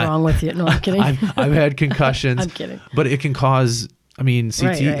what's wrong with you. No, I'm kidding. I've had concussions. I'm kidding. But it can cause. I mean, CT.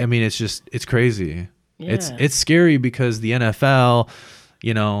 Right. I mean, it's crazy. Yeah. It's scary because the NFL,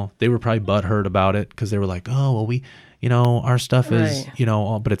 they were probably butthurt about it because they were like, oh, well, we, our stuff is,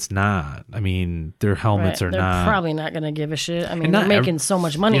 but it's not. I mean, their helmets are They're not. Probably not going to give a shit. I mean, they're making so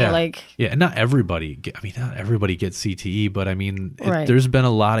much money. And not everybody. Not everybody gets CTE, but I mean, there's been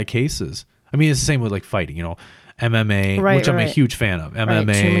a lot of cases. I mean, it's the same with like fighting. MMA, which I'm a huge fan of. MMA.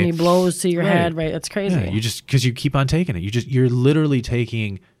 Right. Too many blows to your head. Right. That's crazy. Yeah, because you keep on taking it. You're literally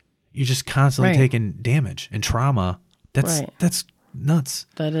you're just constantly taking damage and trauma. That's nuts.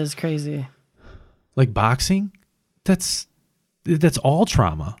 That is crazy. Like boxing, that's all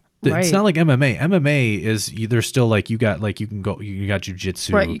trauma. It's not like MMA. MMA is there's still like you got like you can go you got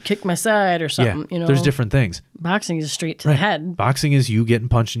jujitsu. Right, you kick my side or something. You know, there's different things. Boxing is straight to the head. Boxing is you getting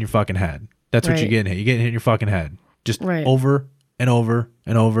punched in your fucking head. That's what you're getting hit. You're getting hit in your fucking head, just over and over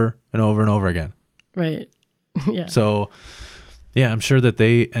and over and over and over again. Right. Yeah. So, yeah, I'm sure that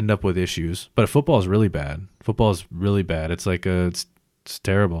they end up with issues. But football is really bad. Football is really bad. It's like it's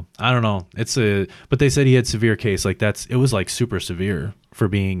terrible. I don't know. But they said he had severe case. Like it was like super severe for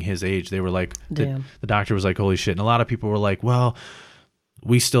being his age. They were like, the doctor was like, holy shit. And a lot of people were like, well,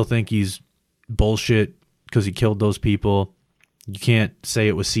 we still think he's bullshit because he killed those people. You can't say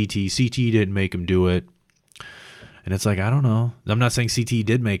it was CT. CT didn't make him do it. And it's like, I don't know. I'm not saying CT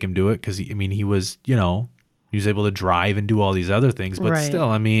did make him do it because he was, he was able to drive and do all these other things. But still,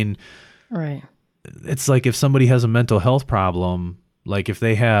 I mean, it's like if somebody has a mental health problem, like if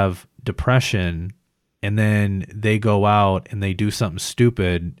they have depression and then they go out and they do something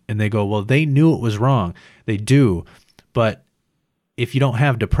stupid and they go, well, they knew it was wrong. They do. But if you don't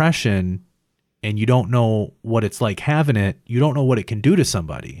have depression and you don't know what it's like having it, you don't know what it can do to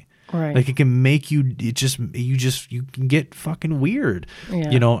somebody. Right. Like it can make you, you can get fucking weird.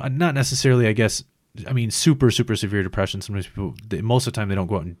 Yeah. Not necessarily, I guess, super, super severe depression. Sometimes people, most of the time they don't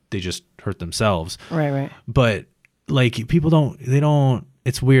go out and they just hurt themselves. Right. But like people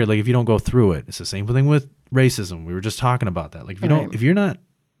it's weird. Like if you don't go through it, it's the same thing with racism. We were just talking about that. Like if you're not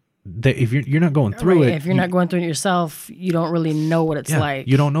going through it, if you're not going through it yourself, you don't really know what it's like.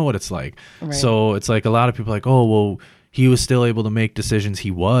 You don't know what it's like. Right. So it's like a lot of people are like, oh, well, he was still able to make decisions.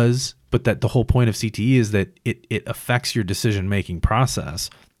 He was, but that the whole point of CTE is that it affects your decision-making process.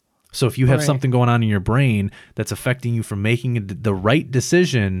 So if you have something going on in your brain that's affecting you from making the right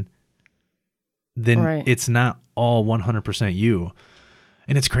decision, then it's not all 100% you.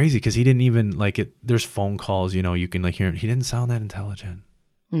 And it's crazy because he didn't even like it. There's phone calls, you can like hear him. He didn't sound that intelligent.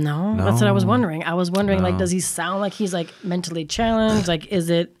 No, that's what I was wondering. I was wondering, like, does he sound like he's like mentally challenged? Like, is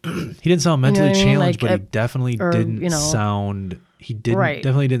it? He didn't sound mentally challenged, like, but he definitely didn't sound. He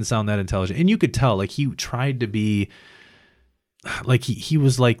definitely didn't sound that intelligent, and you could tell. Like he tried to be. Like he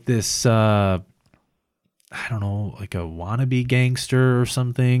was like this. I don't know, like a wannabe gangster or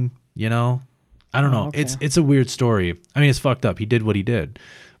something. I don't know. Okay. It's a weird story. I mean, it's fucked up. He did what he did,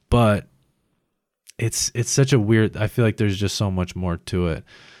 but. It's such a weird. I feel like there's just so much more to it,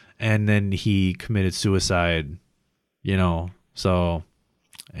 and then he committed suicide, So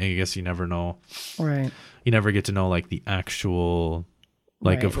I guess you never know. Right. You never get to know like the actual,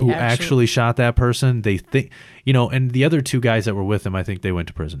 like of who actually shot that person. They think, and the other two guys that were with him, I think they went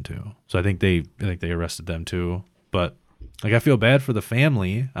to prison too. So I think they arrested them too. But like I feel bad for the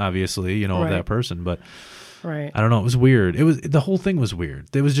family, obviously, of that person, but. Right. I don't know. It was weird. The whole thing was weird.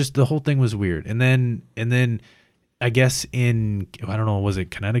 The whole thing was weird. And then I guess I don't know, was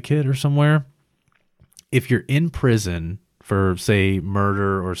it Connecticut or somewhere? If you're in prison for say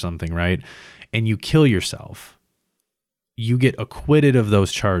murder or something, right? And you kill yourself, you get acquitted of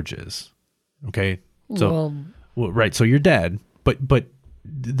those charges. Okay. So, right. So you're dead, but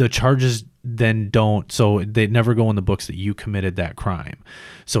the charges then don't, so they never go in the books that you committed that crime.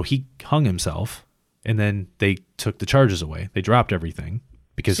 So he hung himself. And then they took the charges away. They dropped everything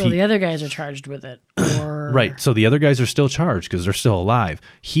because the other guys are charged with it. Or... Right. So the other guys are still charged because they're still alive.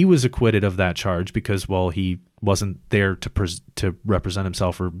 He was acquitted of that charge because, well, he wasn't there to represent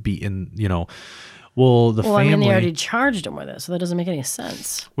himself or be in, Well, family. I mean, they already charged him with it, so that doesn't make any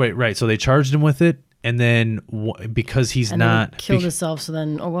sense. Wait, right. So they charged him with it, and then because he's not killed himself, so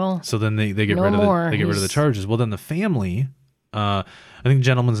then So then they get rid of the charges. Well, then the family. I think the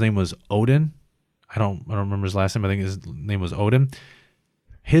gentleman's name was Odin. I don't remember his last name. I think his name was Odin.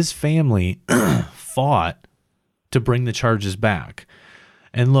 His family fought to bring the charges back.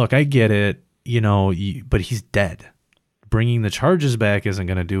 And look, I get it, but he's dead. Bringing the charges back isn't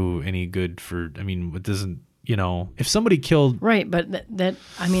going to do any good it doesn't, if somebody killed. Right. But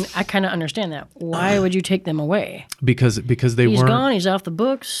I kind of understand that. Why would you take them away? Because he's gone. He's off the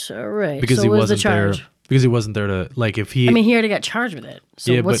books. All right. Because so he wasn't the charge? There. Because he wasn't there to, like, if he... he already got charged with it.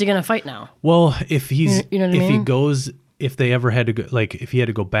 So what's he going to fight now? Well, if he's... You know what I mean? He goes... If they ever had to go... Like, if he had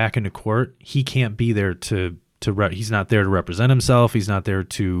to go back into court, he can't be there he's not there to represent himself. He's not there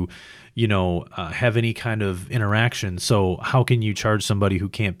to, have any kind of interaction. So how can you charge somebody who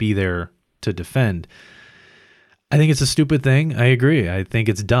can't be there to defend? I think it's a stupid thing. I agree. I think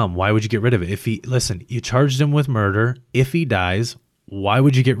it's dumb. Why would you get rid of it? You charged him with murder. If he dies, why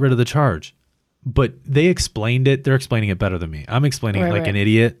would you get rid of the charge? but they explained it. They're explaining it better than me. I'm explaining it like an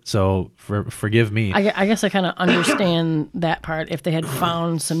idiot. So forgive me. I guess I kind of understand that part. If they had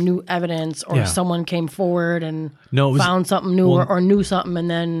found some new evidence or someone came forward and found something new or knew something, and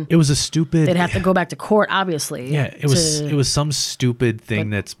then it was a stupid. They'd have to go back to court, obviously. Yeah, it was some stupid thing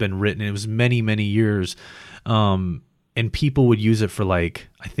that's been written. It was many years. And people would use it for like,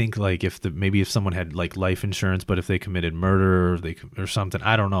 I think like if someone had like life insurance, but if they committed murder or something,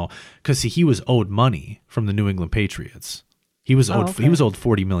 I don't know. Because he was owed money from the New England Patriots. He was owed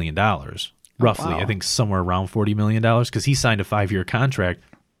 $40 million roughly. I think somewhere around $40 million because he signed a 5-year contract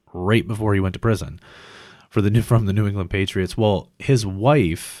right before he went to prison from the New England Patriots. Well, his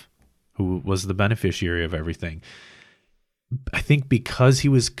wife, who was the beneficiary of everything, I think because he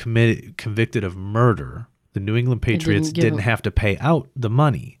was convicted of murder, the New England Patriots didn't have to pay out the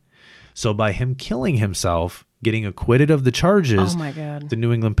money. So by him killing himself, getting acquitted of the charges, the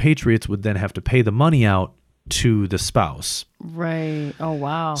New England Patriots would then have to pay the money out to the spouse. Right. Oh,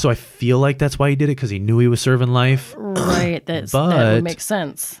 wow. So I feel like that's why he did it, because he knew he was serving life. Right. That would make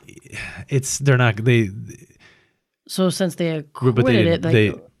sense. So since they acquitted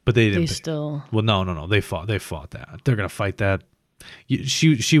they still. Well, no. They fought that. They're going to fight that.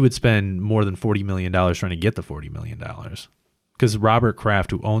 She would spend more than $40 million trying to get the $40 million, because Robert Kraft,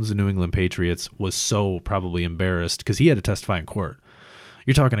 who owns the New England Patriots, was so probably embarrassed because he had to testify in court.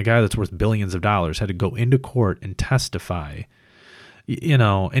 You're talking a guy that's worth billions of dollars had to go into court and testify,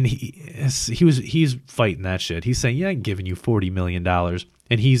 and he's fighting that shit. He's saying, yeah, I'm giving you $40 million,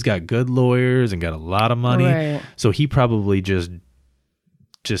 and he's got good lawyers and got a lot of money. Right. So he probably just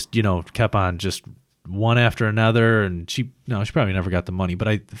kept on just one after another, and she probably never got the money, but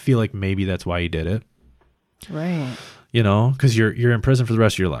I feel like maybe that's why he did it. Right. Because you're in prison for the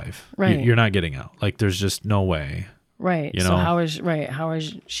rest of your life. Right. You're not getting out. Like, there's just no way. Right. So how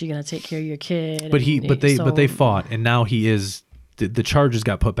is she gonna take care of your kid? But they fought, and now he is. The charges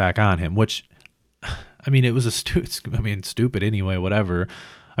got put back on him, which, I mean, it was stupid anyway. Whatever.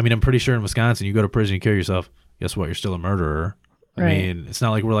 I mean, I'm pretty sure in Wisconsin, you go to prison, you kill yourself. Guess what? You're still a murderer. Right. I mean, it's not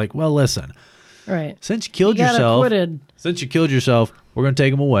like we're like, well, listen. Right. Since you killed yourself, we're going to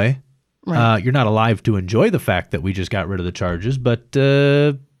take them away. Right. You're not alive to enjoy the fact that we just got rid of the charges, but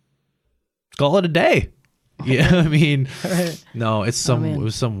call it a day. Yeah, I mean, right. No, it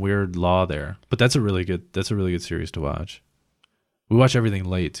was some weird law there, but that's a really good series to watch. We watch everything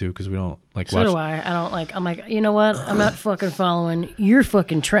late too because we don't like. So do I. I don't like. I'm like, you know what? I'm not fucking following your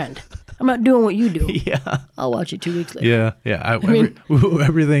fucking trend. I'm not doing what you do. Yeah. I'll watch it 2 weeks later. Yeah.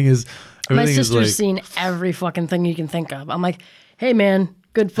 Everything is. My sister's seen every fucking thing you can think of. I'm like, hey man,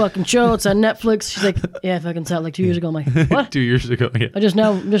 good fucking show. It's on Netflix. She's like, yeah, I fucking saw it like 2 years ago. I'm like, what? 2 years ago, yeah. I just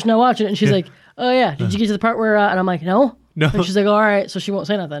now watching it. And she's like, oh yeah, did you get to the part where, and I'm like, no. And she's like, all right. So she won't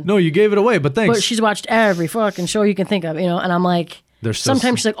say nothing. No, you gave it away, but thanks. But she's watched every fucking show you can think of, and I'm like,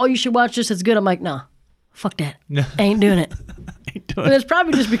 sometimes she's like, oh, you should watch this. It's good. I'm like, no, fuck that. No. I ain't doing it. And it's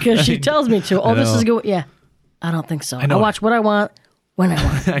probably just because she tells me to. Oh, this is good. Yeah. I don't think so. I'll watch what I want. When I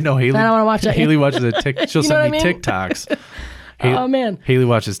want. I know Haley. I don't want to watch that. Haley watches a TikTok. She'll send me TikToks. Oh man. Haley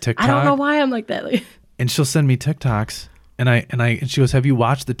watches TikTok. I don't know why I'm like that. And she'll send me TikToks, and she goes, "Have you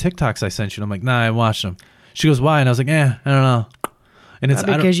watched the TikToks I sent you?" And I'm like, "Nah, I watched them." She goes, "Why?" And I was like, I don't know. And it's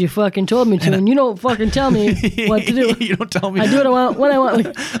because you fucking told me to, and you don't fucking tell me what to do. You don't tell me. I do what I want when I want.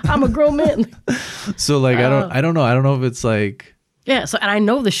 Like, I'm a grown man. So like, I don't know. I don't know if it's like. Yeah, so and I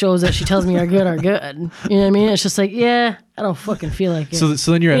know the shows that she tells me are good. You know what I mean? It's just like, yeah, I don't fucking feel like it.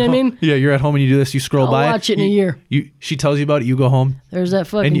 So then you're at home. I mean? Yeah, you're at home and you do this. You scroll by. I'll watch it in a year. She tells you about it. You go home. There's that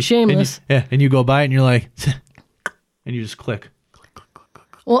fucking Shameless. And you go by and you're like, and you just click.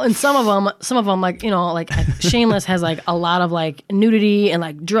 Well, and some of them, like like Shameless has like a lot of like nudity and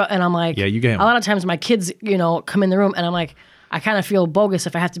like and I'm like, yeah, you get a lot of times my kids, come in the room and I'm like, I kind of feel bogus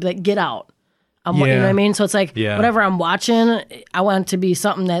if I have to be like, get out. You know what I mean? So it's like, whatever I'm watching, I want it to be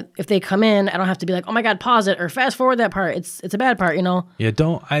something that if they come in, I don't have to be like, oh my God, pause it or fast forward that part. It's a bad part,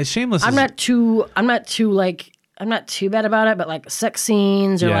 Yeah, Shameless. I'm not too bad about it, but like sex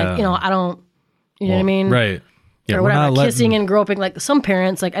scenes or like, I don't, you know what I mean? Right. Yeah, or whatever, kissing and groping. Like some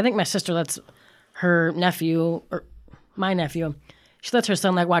parents, like I think my sister lets her nephew or my nephew, she lets her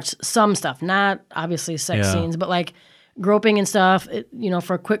son like watch some stuff, not obviously sex scenes, but like groping and stuff,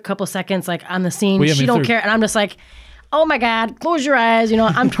 for a quick couple seconds, like on the scene. She don't care. And I'm just like, oh my God, close your eyes.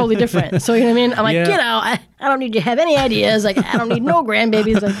 I'm totally different. So, you know what I mean? I'm like, get out. I don't need you to have any ideas. Like, I don't need no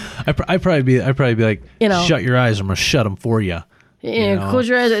grandbabies. Like, I'd probably be like, shut your eyes. I'm going to shut them for you. Yeah, close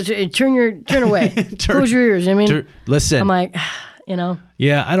your eyes. Turn away. Close your ears. You know what I mean? Listen. I'm like,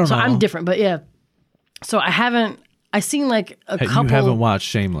 Yeah, I don't know. So I'm different, but yeah. So I haven't I seen like a couple. You haven't watched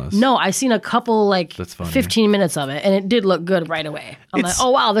Shameless? No, I seen a couple like That's funny. 15 minutes of it, and it did look good right away. I'm like,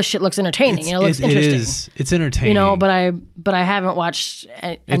 oh wow, this shit looks entertaining. It looks interesting. It's entertaining. But I haven't watched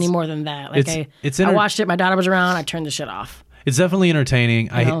any more than that. Like I watched it. My daughter was around. I turned the shit off. It's definitely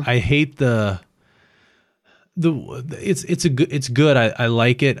entertaining. I hate it's good. I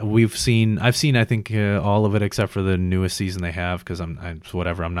like it. I've seen I think all of it except for the newest season they have, because I'm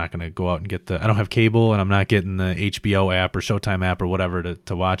not going to go out and get I don't have cable, and I'm not getting the HBO app or Showtime app or whatever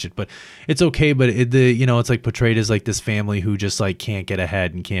to watch it. But it's okay. But it's like portrayed as like this family who just like can't get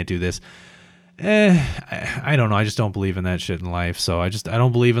ahead and can't do this. I don't know. I just don't believe in that shit in life. So I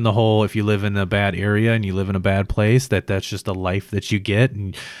don't believe in the whole, if you live in a bad area and you live in a bad place, that's just a life that you get.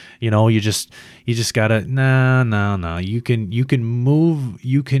 And, you just gotta, no. You can move,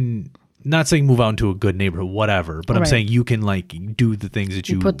 not saying move out into a good neighborhood, whatever, but I'm saying you can like do the things that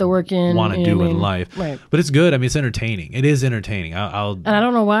you put the work in, want to do in life. Right. But it's good. I mean, it's entertaining. It is entertaining. And I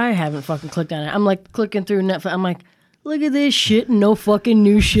don't know why I haven't fucking clicked on it. I'm like clicking through Netflix. I'm like, look at this shit, no fucking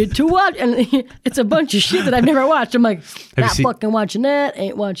new shit to watch. And it's a bunch of shit that I've never watched. I'm like, fucking watching that,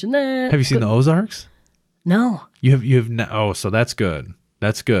 ain't watching that. Have you seen the Ozarks? No. You have not. Oh, so that's good.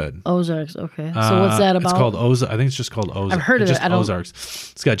 That's good. Ozarks, okay. So what's that about? It's called Ozarks. I think it's just called Ozarks. I've heard of it. Ozarks.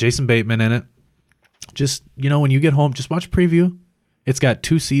 It's got Jason Bateman in it. Just, when you get home, just watch a preview. It's got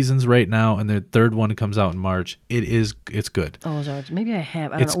 2 seasons right now, and the third one comes out in March. It's good. Ozarks. Maybe I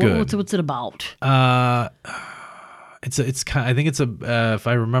have. I don't know. Good. What's it about? It's kind. I think it's if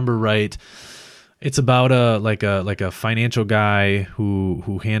I remember right, it's about a financial guy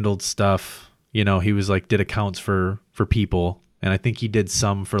who handled stuff. He was like did accounts for people, and I think he did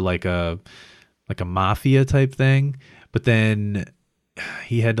some for like a mafia type thing. But then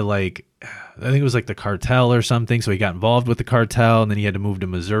he had to I think it was like the cartel or something. So he got involved with the cartel, and then he had to move to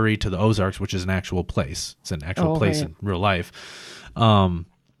Missouri to the Ozarks, which is an actual place. It's an actual place in real life.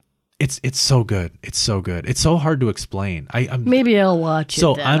 It's so good. It's so good. It's so hard to explain. Maybe I'll watch it.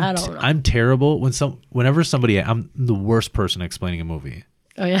 Then. I don't know. I'm terrible whenever I'm the worst person explaining a movie.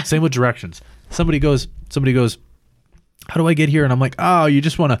 Oh yeah. Same with directions. Somebody goes, how do I get here? And I'm like, oh, you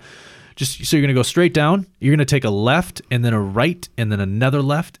just want to so you're going to go straight down. You're going to take a left and then a right and then another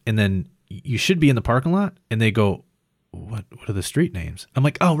left. And then you should be in the parking lot. And they go, what are the street names? I'm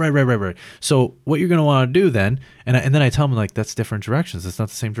like, oh, right. So what you're going to want to do then, and then I tell them like, that's different directions. It's not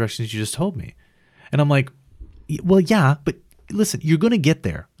the same directions you just told me. And I'm like, well, yeah, but listen, you're going to get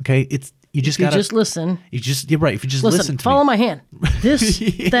there. Okay. You just got to just listen. You're right. If you just listen to follow me. my hand. This,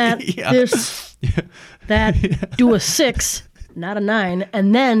 that, this, that, do a 6, not a 9.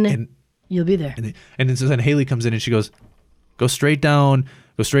 And then you'll be there. And then Haley comes in and she goes, go straight down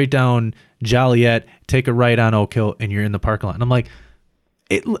Joliet, take a right on Oak Hill, and you're in the parking lot. And I'm like,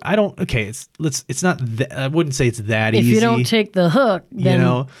 it's not that, I wouldn't say it's that easy. If you don't take the hook, then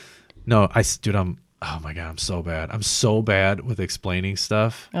no, oh my God, I'm so bad. I'm so bad with explaining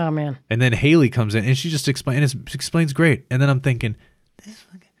stuff. Oh man. And then Haley comes in and she just explains great. And then I'm thinking,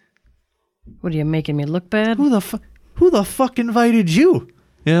 what are you making me look bad? Who the fuck invited you?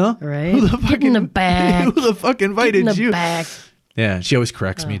 Right? Who the fuck Get in the back. Who the fuck invited Get in the you? back. Yeah, she always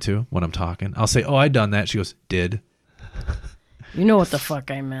corrects me too when I'm talking. I'll say, "Oh, I done that." She goes, "Did." You know what the fuck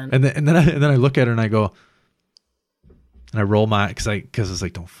I meant. And then I look at her and I go, and I roll my because it's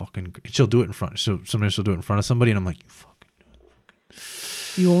like, don't fucking. She'll do it in front. Sometimes she'll do it in front of somebody, and I'm like, you fucking.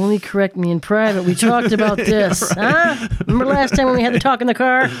 You only correct me in private. We talked about this, yeah, right. Huh? Remember last time when we had to talk in the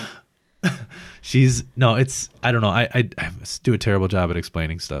car? I don't know. I do a terrible job at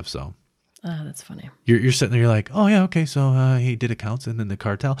explaining stuff, so. Oh, that's funny. You're sitting there, you're like, oh yeah, okay, so he did accounts and then the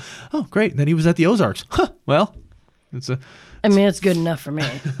cartel. Oh, great. And then he was at the Ozarks. Huh, well, it's good enough for me.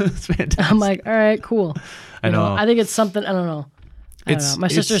 It's fantastic. I'm like, all right, cool. I know. I think it's something, I don't know. My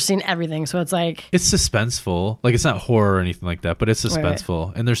sister's seen everything, so it's like. It's suspenseful. Like, it's not horror or anything like that, but it's suspenseful.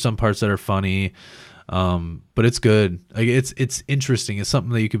 Right. And there's some parts that are funny, but it's good. Like, it's interesting. It's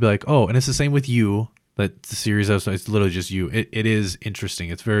something that you could be like, oh, and it's the same with You. That the series, it's literally just You. It is interesting.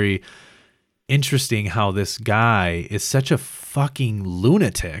 It's very interesting how this guy is such a fucking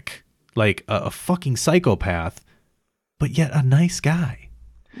lunatic, like a fucking psychopath, but yet a nice guy.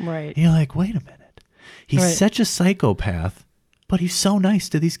 Right. And you're like, wait a minute. He's such a psychopath, but he's so nice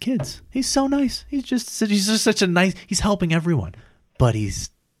to these kids. He's so nice. He's just such a nice, he's helping everyone. But he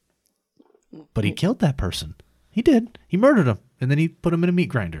killed that person. He did. He murdered him. And then he put him in a meat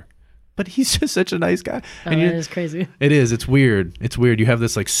grinder. But he's just such a nice guy. And it is crazy. It is. It's weird. It's weird. You have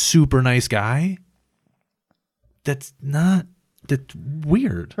this like super nice guy. That's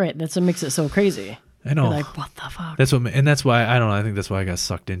weird. Right. That's what makes it so crazy. I know. You're like, what the fuck? That's why I don't know. I think that's why I got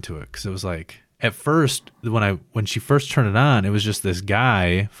sucked into it. Cause it was like, at first when she first turned it on, it was just this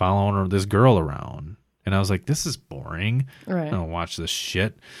guy following this girl around, and I was like, this is boring. Right. I don't watch this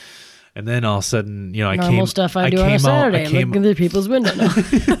shit. And then all of a sudden, you know, Normal stuff I do on a Saturday. Look at the people's window.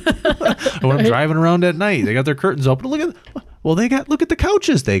 When I'm driving around at night, they got their curtains open. Look at the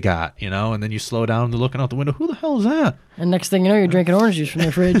couches they got, you know. And then you slow down and they're looking out the window. Who the hell is that? And next thing you know, you're drinking orange juice from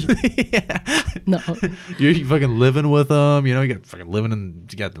their fridge. Yeah. No. You're fucking living with them, you know. You got fucking living in.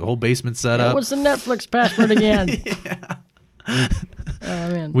 You got the whole basement set up. What's the Netflix password again? Oh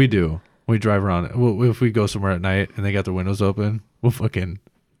man. We do. We drive around. If we go somewhere at night and they got their windows open, we'll fucking.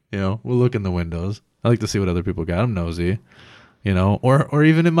 You know, we'll look in the windows. I like to see what other people got. I'm nosy, you know, or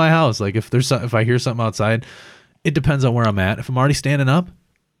even in my house. Like if I hear something outside, it depends on where I'm at. If I'm already standing up,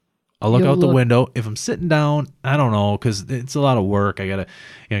 I'll look out the window. If I'm sitting down, I don't know, because it's a lot of work. I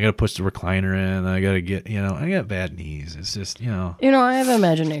gotta push the recliner in. I gotta get, you know, I got bad knees. It's just, you know. You know, I have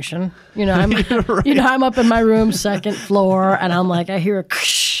imagination. You know, I'm, Right. you know, I'm up in my room, second floor, and I'm like, I hear a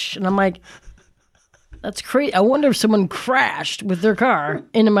ksh, and I'm like. That's crazy. I wonder if someone crashed with their car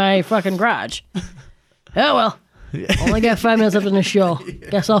into my fucking garage. Oh, well. Only got 5 minutes left in the show.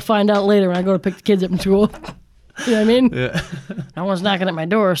 Guess I'll find out later when I go to pick the kids up from school. You know what I mean? Yeah. No one's knocking at my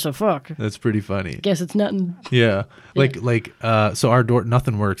door, so fuck. That's pretty funny. Guess it's nothing. Yeah. So our door,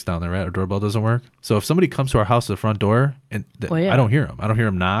 nothing works down there, right? Our doorbell doesn't work. So if somebody comes to our house at the front door, and I don't hear them. I don't hear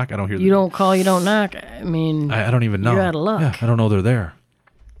them knock. I don't hear You don't call, you don't knock. I mean, I don't even know. You're out of luck. Yeah, I don't know they're there.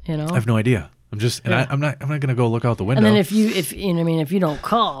 You know? I have no idea. I'm just, and I'm not gonna go look out the window. And then if you know what I mean, if you don't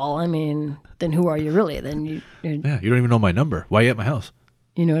call, I mean, then who are you really? Then you don't even know my number. Why are you at my house?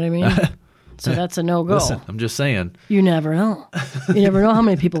 You know what I mean? So that's a no-go. Listen, I'm just saying. You never know. You never know how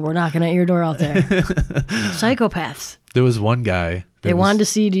many people were knocking at your door out there. Psychopaths. There was one guy. They wanted to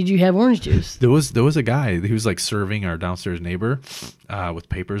see, did you have orange juice? There was a guy who was like serving our downstairs neighbor with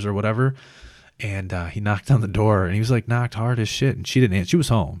papers or whatever, and he knocked on the door, and he was like knocked hard as shit, and she didn't answer. She was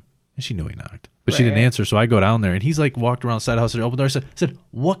home. And she knew he knocked, but she didn't answer. So I go down there, and he's like walked around the side of the house, and opened the door, said,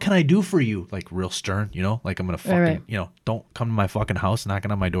 "What can I do for you?" Like real stern, you know, like I'm gonna fucking, you know, don't come to my fucking house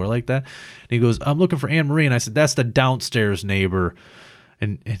knocking on my door like that. And he goes, "I'm looking for Anne Marie," and I said, "That's the downstairs neighbor."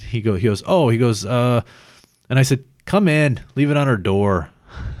 And he goes, and I said, "Come in, leave it on her door."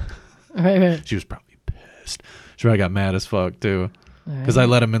 Right. She was probably pissed. She probably got mad as fuck too, because I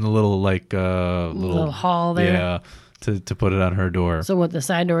let him in the little little hall there. Yeah. To put it on her door. So what, the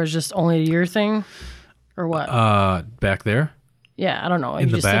side door is just only your thing? Or what? Back there? Yeah, I don't know. In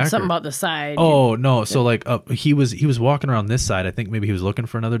You the just said back, something or- about the side. Oh, no. So like he was walking around this side. I think maybe he was looking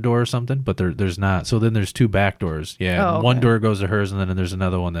for another door or something, but there's not. So then there's two back doors. Yeah. Oh, okay. One door goes to hers, and then there's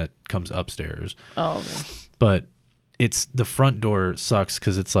another one that comes upstairs. Oh, okay. But it's the front door sucks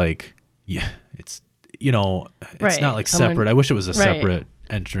because it's like, yeah, it's, you know, it's Right. not like separate. I wish it was a Right. separate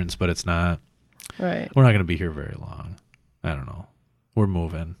entrance, but it's not. Right. We're not going to be here very long. I don't know. We're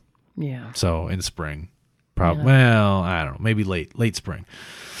moving. Yeah. So in spring, probably. Well, I don't know. Maybe late spring.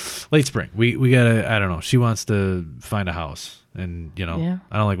 Late spring. We gotta. I don't know. She wants to find a house, and you know, Yeah.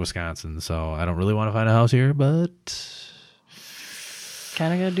 I don't like Wisconsin, so I don't really want to find a house here. But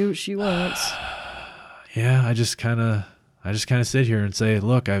Kind of got to do what she wants. yeah, I just kind of sit here and say,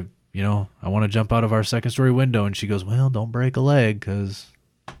 look, I want to jump out of our second story window, and she goes, well, don't break a leg because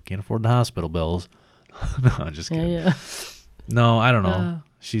can't afford the hospital bills. No, I'm just kidding. Yeah. No, I don't know.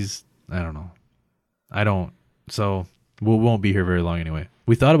 I don't know. I don't. So we won't be here very long anyway.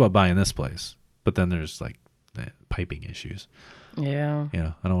 We thought about buying this place, but then there's like piping issues. Yeah.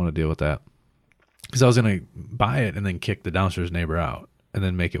 Yeah, I don't want to deal with that. Because I was going to buy it and then kick the downstairs neighbor out and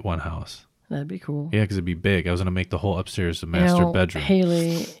then make it one house. That'd be cool. Yeah, because it'd be big. I was going to make the whole upstairs a master bedroom.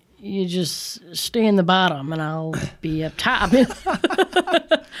 Haley, you just stay in the bottom and I'll be up top.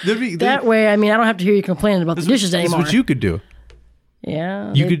 That way, I mean, I don't have to hear you complaining about the dishes anymore. That's what you could do.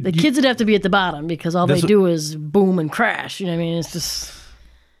 Yeah. The kids would have to be at the bottom because all they do is boom and crash. You know what I mean? It's just,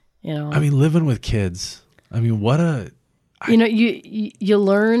 you know. I mean, living with kids. I mean, you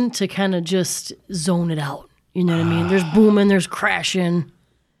learn to kind of just zone it out. You know what I mean? There's booming, there's crashing,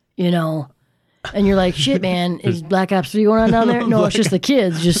 you know. And you're like, shit, man, is Black Ops 3 going on down there? No, it's just the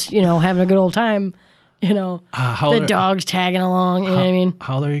kids just, you know, having a good old time. You know, the dog's tagging along. You know what I mean?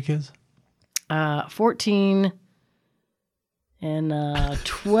 How old are your kids? 14 and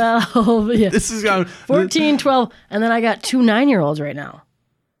 12. Yeah. This is 14, 12. And then I got 2 9-year-olds right now.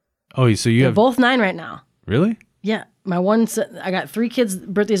 Oh, so They're both 9 right now. Really? Yeah. I got 3 kids'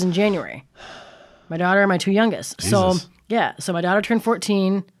 birthdays in January. My daughter and my 2 youngest. Jesus. So my daughter turned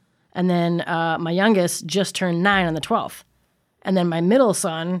 14, and then my youngest just turned 9 on the 12th. And then my middle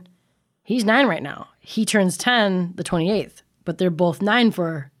son, he's 9 right now. He turns 10 the 28th, but they're both 9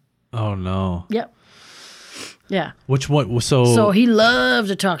 for Oh no. Yep. Yeah. Which one? So So he loves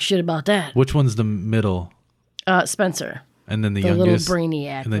to talk shit about that. which one's the middle? Spencer, And then the the youngest. little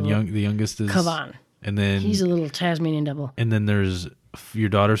brainiac. And then the youngest is Kavan. And then He's a little Tasmanian devil. and then there's your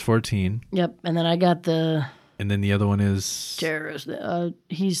daughter's 14, Yep. And then I got the and then the other one is terrorist.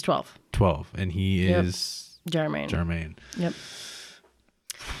 He's 12. 12, and he Yep. is Jermaine. Jermaine. Yep.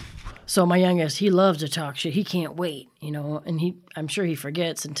 So my youngest, he loves to talk shit. He can't wait, and I'm sure he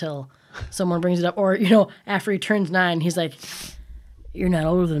forgets until someone brings it up. Or, after he turns 9, he's like, "You're not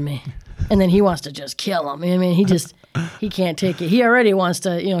older than me." And then he wants to just kill him. I mean, he can't take it. He already wants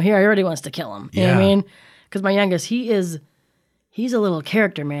to, he already wants to kill him. You know what I Yeah. mean? Because my youngest, he's a little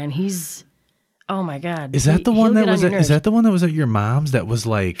character, man. Oh my God. Is that the one he'll that get on was your at, is nerves. that the one that was at your mom's that was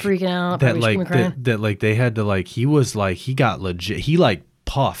like Freaking out, that probably like screaming, crying? that like they had to like he was like he got legit, he like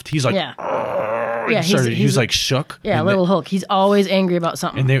puffed, he's like Yeah. Yeah, he was like shook, yeah, and little Hulk. He's always angry about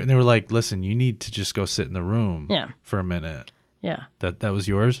something. they were like, listen, you need to just go sit in the room Yeah. for a minute. Yeah. That was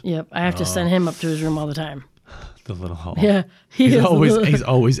yours. Yep. I have to send him up to his room all the time. The little Hulk. Yeah. he's is always a little- he's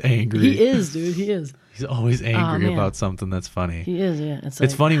always angry. He is, dude. He is. He's always angry man. about something. That's funny. He is, yeah. It's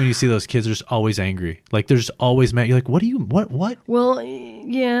It's funny when you see those kids are just always angry. Like they're just always mad. You're like, what Well,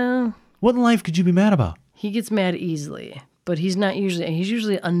 yeah. in life could you be mad about? He gets mad easily, but he's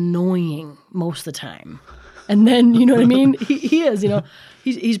usually annoying most of the time. And then, you know what I mean? He is,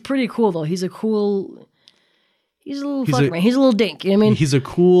 He's pretty cool though. He's a little fucker, man. He's a little dink, you know what I mean? He's a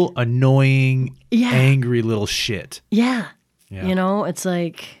cool, annoying, Yeah. angry little shit. Yeah. Yeah. It's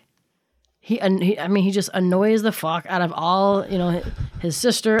like he just annoys the fuck out of all, his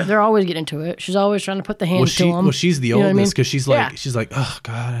sister. They're always getting into it. She's always trying to put the hands to him. Well, she's the You know what I oldest mean? because she's Yeah. like, oh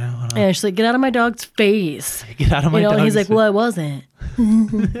God, I don't want to And she's like, "Get out of my dog's face." get out of my And he's dog's like, "Well, I wasn't."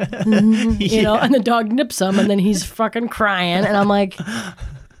 And the dog nips him, and then he's fucking crying, and I'm like,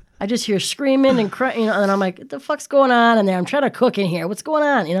 I just hear screaming and crying, and I'm like, "What the fuck's going on in there? I'm trying to cook in here. What's going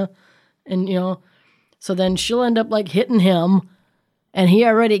on?" And so then she'll end up like hitting him, and he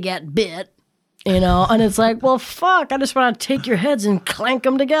already got bit, and it's like, well, fuck, I just want to take your heads and clank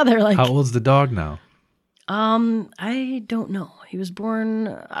them together, like. How old's the dog now? I don't know. He was born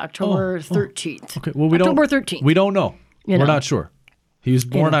October 13th. Okay, well, October 13th. We don't know. We're not sure. He was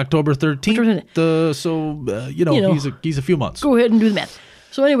born October 13th. He's a few months. Go ahead and do the math.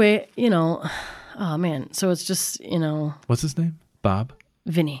 So anyway, oh man. So it's just, What's his name? Bob?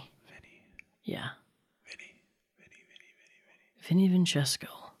 Vinny. Yeah. Vinny Vincesco.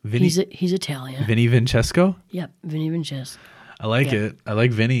 Vinny? He's Italian. Vinny Vincesco? Yep, Vinny Vincesco. I like it. I like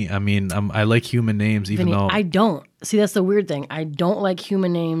Vinny. I mean, I like human names, even Vinny. though I don't. See, that's the weird thing. I don't like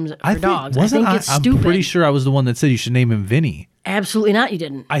human names for dogs. I wasn't think it's stupid. I'm pretty sure I was the one that said you should name him Vinny. Absolutely not. You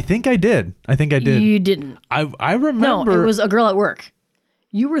didn't. I think I did. You didn't. I remember. No, it was a girl at work.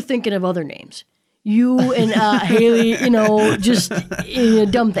 You were thinking of other names. You and Haley, just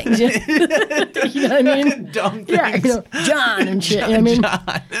dumb things. You know what I mean? Dumb Yeah, John and shit. You know what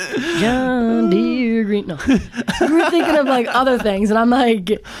I mean? John Deere Green. No. You were thinking of like other things, and I'm like,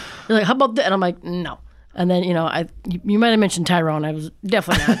 you're like, how about that? And I'm like, no. And then, you might have mentioned Tyrone. I was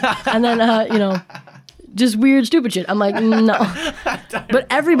definitely not. And then, just weird, stupid shit. I'm like, no. But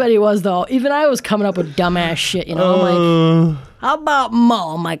everybody was, though. Even I was coming up with dumbass shit, I'm like, how about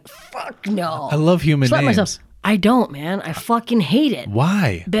Mo? I'm like, fuck no. I love human Slap names. myself. I don't, man. I fucking hate it.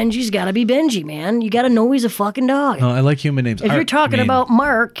 Why? Benji's got to be Benji, man. You got to know he's a fucking dog. No, I like human names. If you're talking about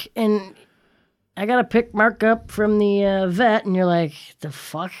Mark, and I got to pick Mark up from the vet, and you're like, the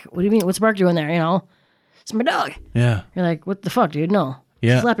fuck? What do you mean? What's Mark doing there? It's my dog. Yeah. You're like, what the fuck, dude? No.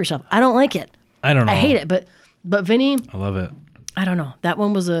 Yeah. Slap yourself. I don't like it. I don't know. I hate it. But Vinny, I love it. I don't know. That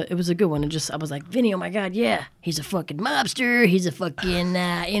one was a good one. I was like, Vinny, oh my God, yeah. He's a fucking mobster. He's a fucking, you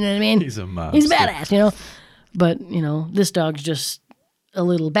know what I mean? He's a mobster. He's badass, But, this dog's just a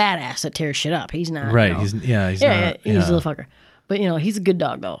little badass that tears shit up. He's not. Right. He's not. He's a little fucker. But, he's a good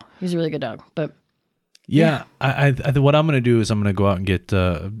dog, though. He's a really good dog. But Yeah. I what I'm going to do is I'm going to go out and get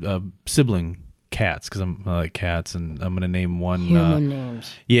sibling cats because I like cats, and I'm going to name one. human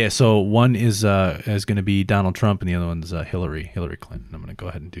names. Yeah. So one is going to be Donald Trump, and the other one's Hillary Clinton. I'm going to go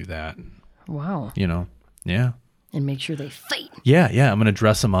ahead and do that. Wow. Yeah. And make sure they fight. Yeah. I'm going to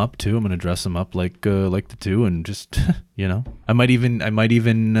dress them up too. I'm going to dress them up like the two, and just I might even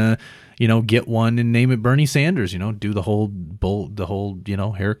get one and name it Bernie Sanders. Do the whole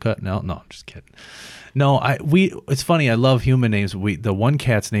haircut. No, I'm just kidding. No, it's funny. I love human names. The one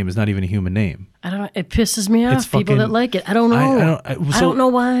cat's name is not even a human name. I don't know. It pisses me off. It's People fucking- that like it. I don't know. I don't know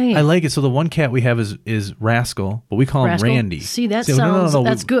why. I like it. So the one cat we have is Rascal, but we call him Rascal? Randy. See, that sounds-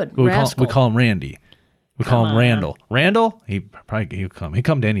 that's good. We Rascal. call him Randy. We call him Randall. Randall, he'll come. He'll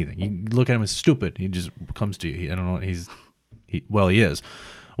come to anything. You look at him as stupid. He just comes to you. I don't know. He is.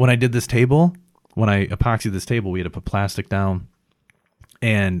 When I did this table, when I epoxied this table, we had to put plastic down,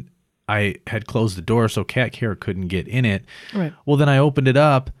 and I had closed the door so Cat Care couldn't get in it. Right. Well, then I opened it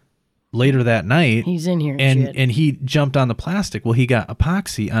up later that night. He's in here, and he jumped on the plastic. Well, he got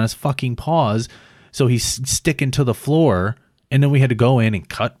epoxy on his fucking paws, so he's sticking to the floor. And then we had to go in and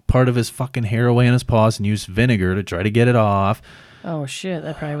cut part of his fucking hair away on his paws and use vinegar to try to get it off. Oh shit,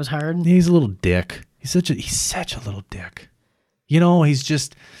 that probably was hard. He's a little dick. He's such a little dick. You know, he's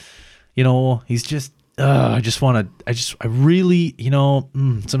just. I really,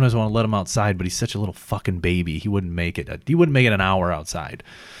 sometimes I want to let him outside, but he's such a little fucking baby. He wouldn't make it. He wouldn't make it an hour outside.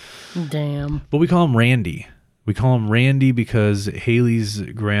 Damn. But we call him Randy. We call him Randy because Haley's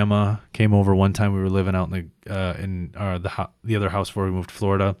grandma came over one time. We were living out in the other house before we moved to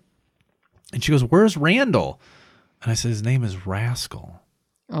Florida, and she goes, "Where's Randall?" And I said, "His name is Rascal."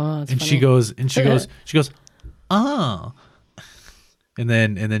 Oh, that's and funny. she goes, "Ah," and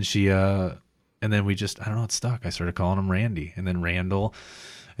then we just, I don't know, it stuck. I started calling him Randy, and then Randall,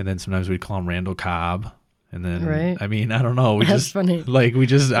 and then sometimes we'd call him Randall Cobb. And then, right. I mean, I don't know. That's funny. I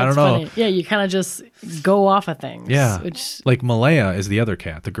don't know. Funny. Yeah, you kind of just go off of things. Yeah. Which, like Malaya is the other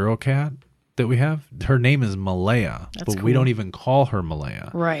cat, the girl cat that we have. Her name is Malaya, but cool. we don't even call her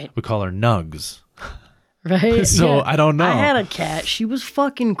Malaya. Right. We call her Nugs. Right. So yeah. I don't know. I had a cat. She was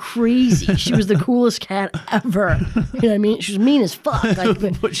fucking crazy. She was the coolest cat ever. You know what I mean? She was mean as fuck.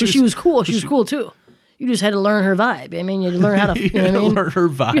 Like, but she was cool. She was cool too. You just had to learn her vibe. I mean, you had to learn how to, you know what I mean? Learn her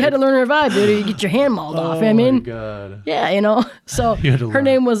vibe. You had to learn her vibe, dude, or you get your hand mauled off. You know what I mean? Oh, my God. Yeah, you know? So her learn.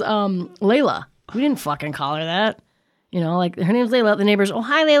 name was Layla. We didn't fucking call her that. You know, like, her name's Layla. The neighbors, "Oh,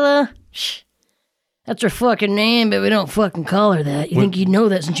 hi, Layla." Shh. That's her fucking name, but we don't fucking call her that. You think you'd know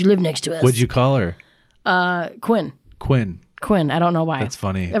that since you live next to us. What'd you call her? Quinn. Quinn. I don't know why. That's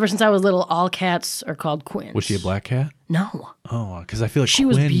funny. Ever since I was little, all cats are called Quinns. Was she a black cat? No. Oh, because I feel like She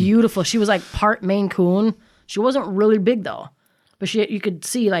was beautiful. She was like part Maine Coon. She wasn't really big though, but you could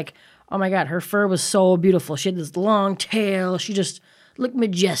see like, oh my God, her fur was so beautiful. She had this long tail. She just looked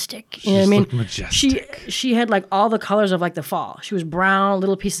majestic. You know what I mean? Looked majestic. She had like all the colors of like the fall. She was brown,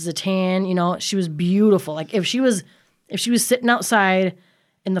 little pieces of tan. You know, she was beautiful. Like if she was sitting outside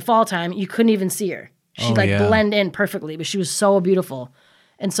in the fall time, you couldn't even see her. She'd blend in perfectly, but she was so beautiful.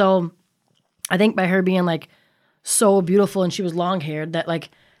 And so I think by her being like so beautiful and she was long haired that like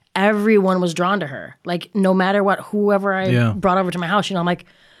everyone was drawn to her. Like no matter what, whoever I brought over to my house, you know, I'm like,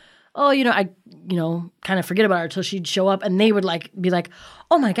 oh, you know, I, you know, kind of forget about her until she'd show up and they would like be like,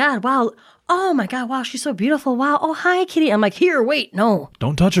 oh my God, wow. Oh my God, wow, she's so beautiful. Wow. Oh, hi, kitty. I'm like, here, wait, no.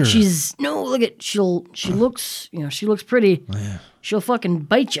 Don't touch her. Look at, she looks, you know, she looks pretty. Oh, yeah. She'll fucking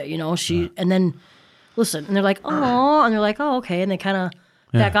bite you, you know, and then listen, and they're like, oh, and they're like, oh, okay. And they kind of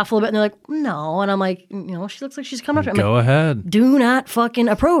back off a little bit and they're like, no. And I'm like, you know, she looks like she's coming up. I'm Go like, ahead. do not fucking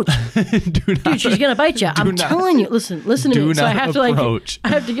approach. Dude, she's going to bite you. I'm telling you, listen to me. So I have to approach. I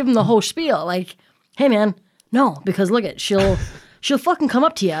have to give them the whole spiel. Like, hey man, no, because look at, she'll fucking come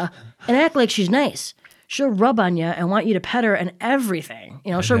up to you and act like she's nice. She'll rub on you and want you to pet her and everything.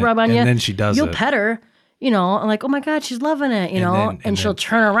 You know, she'll rub on you. And then she does You'll pet her. You know, I'm like, oh my God, she's loving it, you know? And she'll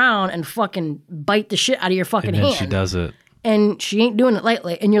turn around and fucking bite the shit out of your fucking hand. And she does it. And she ain't doing it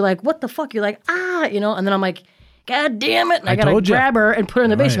lightly. And you're like, what the fuck? You're like, you know? And then I'm like, God damn it. And I got to grab her and put her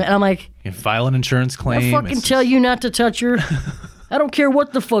in the basement. And I'm like, you file an insurance claim. I fucking tell you not to touch her. I don't care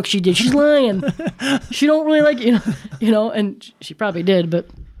what the fuck she did. She's lying. She don't really like, you know, and she probably did. But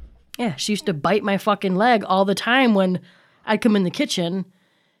yeah, she used to bite my fucking leg all the time when I'd come in the kitchen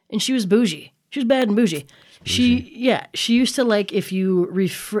and she was bougie. She was bad and bougie. She used to like if you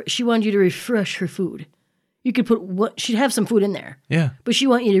she wanted you to refresh her food. You could put she'd have some food in there. Yeah. But she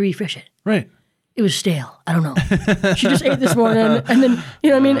wanted you to refresh it. Right. It was stale. I don't know. She just ate this morning and then, you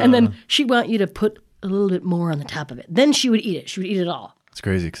know what I mean? And then she'd want you to put a little bit more on the top of it. Then she would eat it. She would eat it all. It's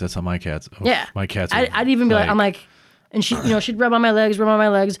crazy because that's how my cats. Yeah. My cats. I'd even be like, I'm like, and she, you know, she'd rub on my legs,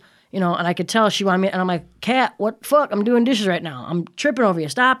 you know, and I could tell she wanted me, and I'm like, cat, what the fuck? I'm doing dishes right now. I'm tripping over you.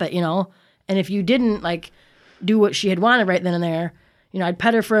 Stop it, you know? And if you didn't, like, do what she had wanted right then and there, you know, I'd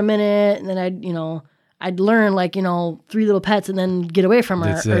pet her for a minute, and then I'd learn, like, you know, 3 little pets and then get away from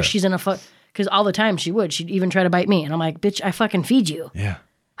her. Or she's in a because all the time she'd even try to bite me. And I'm like, bitch, I fucking feed you. Yeah.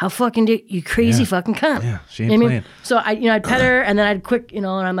 How fucking you crazy fucking cunt. Yeah, she ain't you know playing. So I'd pet her, and then I'd quick, you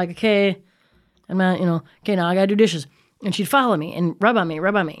know, and I'm like, okay, I'm not, you know, okay, now I gotta do dishes. And she'd follow me and rub on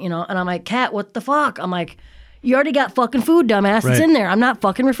me, you know, and I'm like, cat, what the fuck? I'm like, you already got fucking food, dumbass. It's in there. I'm not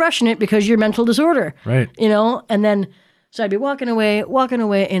fucking refreshing it because you're mental disorder. Right. You know, and then, So I'd be walking away,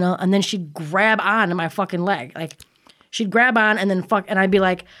 you know, and then she'd grab on to my fucking leg. Like, she'd grab on and then and I'd be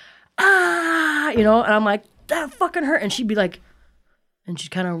like, ah, you know, and I'm like, that fucking hurt. And she'd be like, and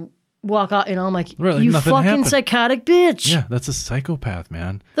she'd kind of walk out, you know, I'm like, Right, you nothing fucking happened. psychotic bitch. Yeah, that's a psychopath,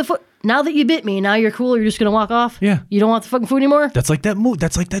 man. Now that you bit me, now you're cool, you're just gonna walk off? Yeah. You don't want the fucking food anymore? That's like that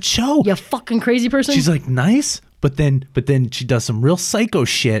That's like that show. You fucking crazy person? She's like nice, but then she does some real psycho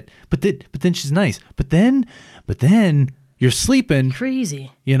shit. But then she's nice. But then you're sleeping.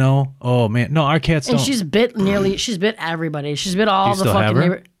 Crazy. You know? Oh man, no, our cats And don't. she's bit everybody. She's bit all the still have fucking her?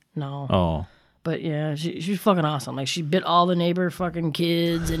 neighbor. No. Oh, But yeah, she's fucking awesome. Like, she bit all the neighbor fucking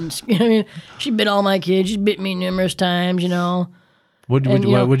kids, and you know what I mean, she bit all my kids. She bit me numerous times, you know. what'd you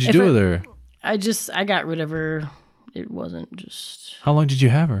know, you do with her? I got rid of her. It wasn't just. How long did you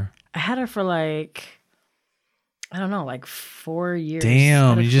have her? I had her for like, I don't know, like 4 years.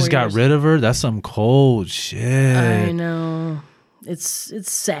 Damn, you just got rid of her? That's some cold shit. I know. It's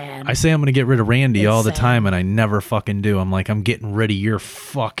sad. I say I'm gonna get rid of Randy It's all the sad. time, and I never fucking do. I'm like, I'm getting rid of your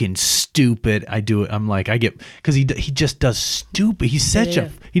fucking stupid. I do it. I'm like, I get because he just does stupid. He's such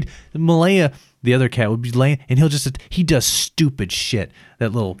Malaya, the other cat would be laying, and he does stupid shit.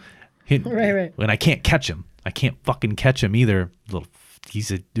 That little, Right. And I can't catch him. I can't fucking catch him either.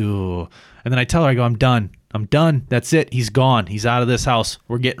 He's a ugh. And then I tell her, I go, I'm done. That's it. He's gone. He's out of this house.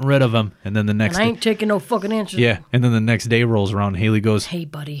 We're getting rid of him. And then the next And I ain't taking no fucking answers. yeah. And then the next day rolls around. Haley goes, Hey,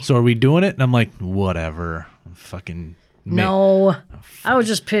 buddy. so are we doing it? And I'm like, whatever. Fucking No. I was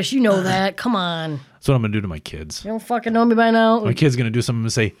just pissed. You know that. Come on. That's what I'm gonna do to my kids. You don't fucking know me by now. My kid's gonna do something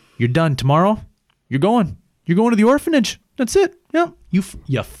and say, "You're done tomorrow. You're going. You're going to the orphanage. That's it. Yeah. You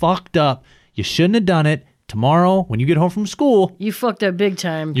fucked up. You shouldn't have done it. Tomorrow, when you get home from school, You fucked up big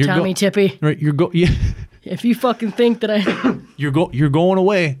time, You're Tommy Tippy. right? Yeah. If you fucking think that I... You're going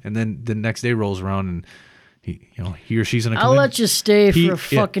away." And then the next day rolls around and he or she's gonna come I'll in. let you stay for a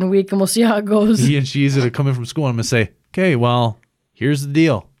fucking week and we'll see how it goes. He and she's gonna come in from school and I'm gonna say, "Okay, well, here's the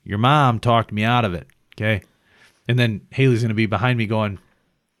deal. Your mom talked me out of it. Okay." And then Haley's gonna be behind me going,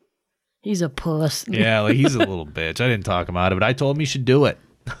 He's a puss. "Yeah, like he's a little bitch. I didn't talk him out of it. I told him he should do it."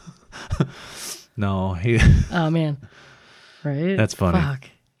 No, Oh, man. Right? That's funny. Fuck.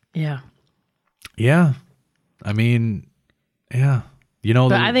 Yeah. Yeah. I mean, yeah. You know,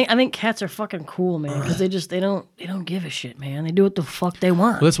 But I think cats are fucking cool, man, because they don't give a shit, man. They do what the fuck they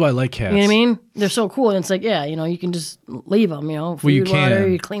want. well, that's why I like cats. You know what I mean? They're so cool, and it's like, yeah, you can just leave them, food, you water,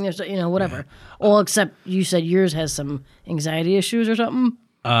 can. you clean their stuff, whatever. Well, except you said yours has some anxiety issues or something.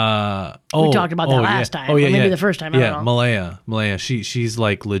 We talked about that last time, or maybe the first time. I don't know. Malaya. She's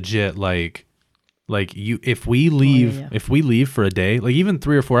like legit, like you. If we leave for a day, like even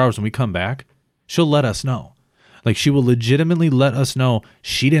 3 or 4 hours, when we come back, she'll let us know. Like, she will legitimately let us know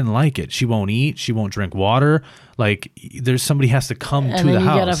she didn't like it. She won't eat. She won't drink water. Like, there's somebody has to come And to then the you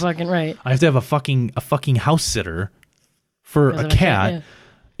house. gotta fucking right. I have to have a fucking house sitter for a cat, yeah.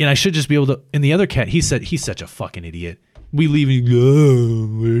 and I should just be able to. And the other cat, he said he's such a fucking idiot. We leave and he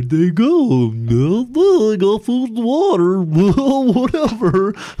goes, where'd they go? I got food and water.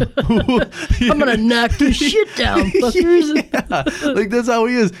 Whatever. I'm gonna knock this shit down, fuckers. Yeah, like that's how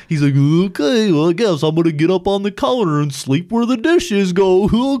he is. He's like, okay, well, I guess I'm gonna get up on the counter and sleep where the dishes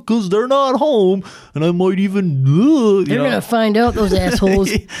go, because they're not home, and I might even. They're gonna find out, those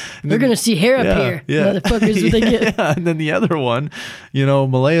assholes. They're gonna see hair appear, motherfuckers. What they get? Yeah, and then the other one,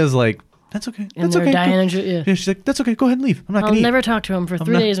 Malaya's like, that's okay. And That's they're okay. dying and shit. Yeah. Yeah, she's like, that's okay. Go ahead and leave. I'm not I'll gonna eat. never talk to him for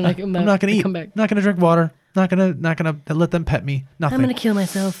 3 days when I come back. I'm not gonna eat. Come back. Not gonna drink water. Not gonna let them pet me. Nothing. I'm gonna kill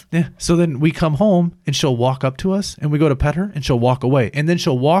myself. Yeah. So then we come home and she'll walk up to us and we go to pet her and she'll walk away. And then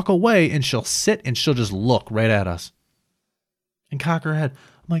she'll walk away and she'll sit and she'll just look right at us and cock her head.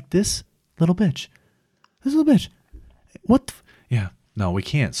 I'm like, this little bitch. What? Yeah. No, we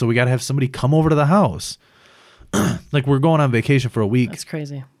can't. So we got to have somebody come over to the house. Like, we're going on vacation for a week That's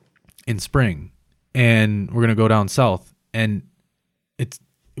crazy. in spring and we're going to go down south, and I'm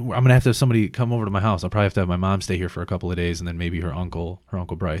going to have somebody come over to my house. I'll probably have to have my mom stay here for a couple of days and then maybe her uncle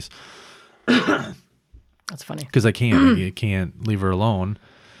Bryce. That's funny. Because I can't leave her alone.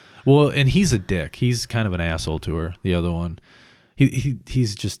 Well, and he's a dick. He's kind of an asshole to her. The other one,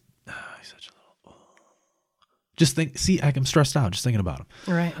 he's just he's such a little. Just think. See, I'm stressed out just thinking about him.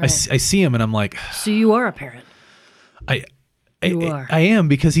 Right. I see him and I'm like, So you are a parent. You are. I am,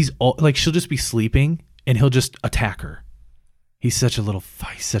 because he's like, she'll just be sleeping and he'll just attack her. He's such a little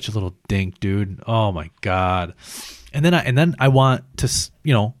dink, dude. Oh my god. And then I want to,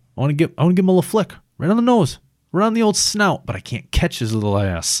 I want to give him a little flick right on the nose, right on the old snout, but I can't catch his little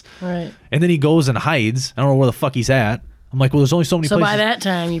ass. Right. And then he goes and hides. I don't know where the fuck he's at. I'm like, well, there's only so many So places. by that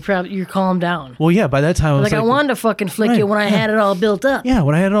time, you're calmed down. Well, yeah, by that time, I was Like, I wanted to fucking flick you when I had it all built up. yeah,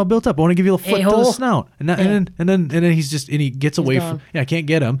 when I had it all built up, I want to give you a flick to the A-hole. snout, and then he gets away gone. from. Yeah, I can't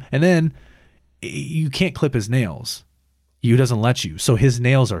get him, and then you can't clip his nails. He doesn't let you. So his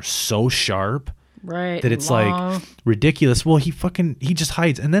nails are so sharp Right. that it's long. like ridiculous. Well, he just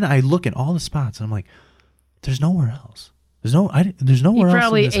hides, and then I look in all the spots, and I'm like, there's nowhere else. There's nowhere You else.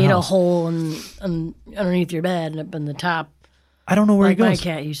 probably in this ate a house. hole underneath your bed and up in the top. I don't know where like he my goes.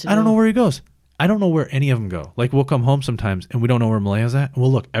 cat used to I don't do. know where he goes. I don't know where any of them go. Like we'll come home sometimes and we don't know where Malaya's at.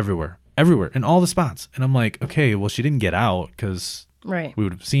 We'll look everywhere, in all the spots. And I'm like, okay, well she didn't get out because Right. we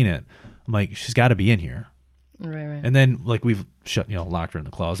would have seen it. I'm like, she's got to be in here. Right. And then like we've locked her in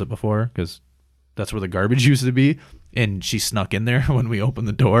the closet before because that's where the garbage used to be. And she snuck in there when we opened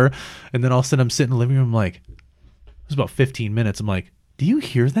the door. And then all of a sudden I'm sitting in the living room like, it was about 15 minutes. I'm like, do you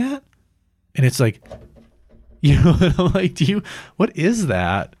hear that? And it's like, and I'm like, what is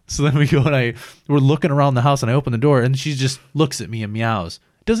that? So then we go and we're looking around the house and I open the door and she just looks at me and meows.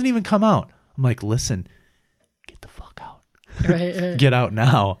 Doesn't even come out. I'm like, listen, get the fuck out. Right. Get out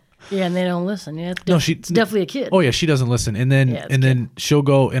now. Yeah, and they don't listen. Yeah, No, it's definitely a kid. Oh yeah, she doesn't listen. And then Yeah, it's then she'll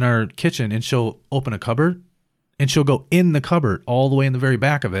go in our kitchen and she'll open a cupboard and she'll go in the cupboard all the way in the very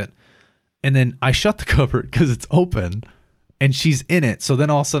back of it. And then I shut the cupboard because it's open and she's in it. So then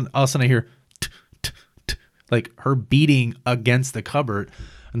all of a sudden I hear like her beating against the cupboard.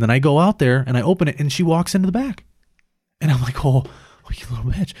 And then I go out there and I open it and she walks into the back. And I'm like, oh you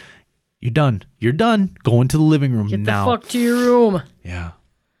little bitch. You're done. You're done. Go into the living room Get now. the fuck to your room. Yeah.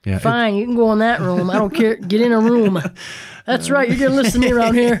 Yeah. Fine, you can go in that room. I don't care. Get in a room. That's right. You're gonna listen to me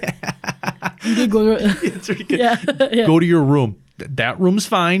around here. You did go. Yeah. Go to your room. That room's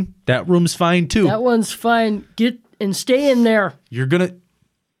fine. That room's fine too. That one's fine. Get and stay in there. You're gonna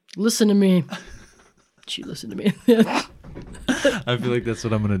listen to me. She listened to me. I feel like that's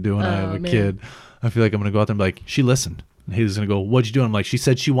what I'm gonna do when I have a man. kid. I feel like I'm gonna go out there and be like, she listened. And he's gonna go, what'd you do? And I'm like, she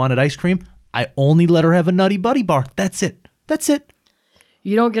said she wanted ice cream. I only let her have a Nutty Buddy bar. That's it. That's it.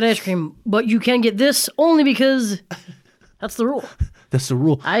 You don't get ice cream, but you can get this only because that's the rule. That's the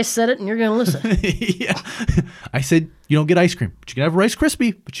rule. I said it, and you're gonna listen. Yeah. I said you don't get ice cream, but you can have Rice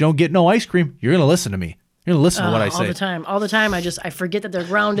Krispie, but you don't get no ice cream. You're gonna listen to me. You're gonna listen to what I say. All the time. I forget that they're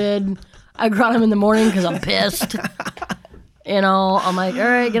grounded. I ground them in the morning because I'm pissed. I'm like, all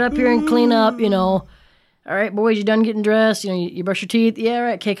right, get up here and clean up. All right, boys, you done getting dressed? You brush your teeth. Yeah, all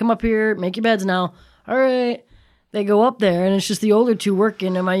right. Okay, come up here, make your beds now. All right. They go up there, and it's just the older two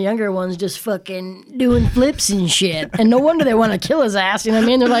working, and my younger one's just fucking doing flips and shit. And no wonder they want to kill his ass. You know what I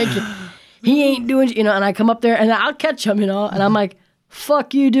mean? They're like, he ain't doing, and I come up there, and I'll catch him, and I'm like,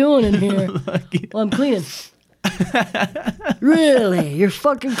 fuck you doing in here? Well, I'm cleaning. Really? You're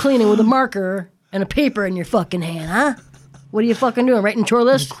fucking cleaning with a marker and a paper in your fucking hand, huh? What are you fucking doing? Writing chore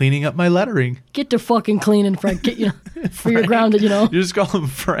list? Cleaning up my lettering. Get to fucking cleaning, Frank. Get for your grounded, You just call him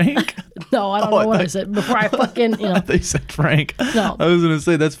Frank? No, I don't know what I said before I fucking, They said Frank. No. I was gonna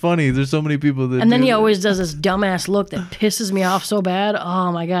say that's funny. There's so many people that. And then do he that. always does this dumbass look that pisses me off so bad.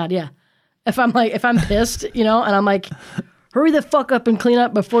 Oh my god, yeah. If I'm pissed, and I'm like, hurry the fuck up and clean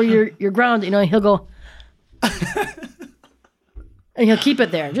up before you're grounded, he'll go, and he'll keep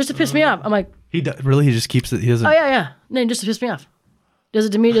it there just to piss me off. I'm like, He really. He just keeps it. He doesn't. oh yeah, no, just to piss me off. Does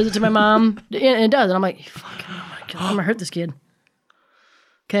it to me? Does it to my mom? And it does. And I'm like, fucking, oh my god, I'm gonna hurt this kid.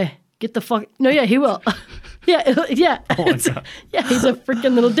 Okay, get the fuck. No, yeah, he will. Yeah. Oh my God. Yeah, he's a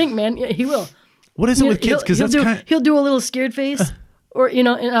freaking little dink, man. Yeah, he will. What is it with kids? Because that's kind. He'll do a little scared face, or and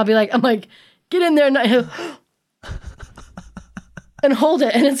I'll be like, I'm like, get in there, and he'll and hold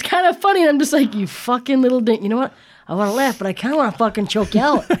it, and it's kind of funny. And I'm just like, you fucking little dink. You know what? I want to laugh, but I kind of want to fucking choke you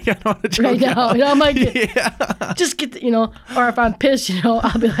out right now. I'm like, just get, or if I'm pissed,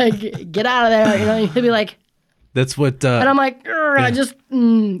 I'll be like, get out of there. And he'll be like, That's what. and I'm like, I just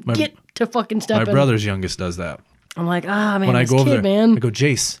get to fucking step My in. brother's youngest does that. I'm like, man, When I this go over kid, there, man. I go,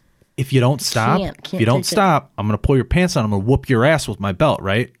 Jace, if you don't stop, Can't if you don't take it. stop, I'm gonna pull your pants on. I'm gonna whoop your ass with my belt,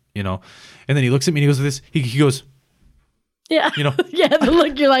 right? And then he looks at me and he goes, "This." He goes, Yeah. Yeah, the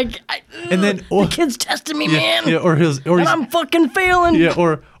look, you're like, and then the kid's testing me, man. yeah, or he's, And I'm fucking failing. yeah,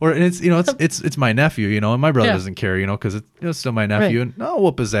 or and it's it's my nephew, and my brother Yeah. doesn't care, because it's still my nephew, Right. and I'll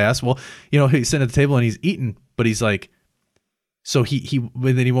whoop his ass. Well, he's sitting at the table and he's eating, but he's like, so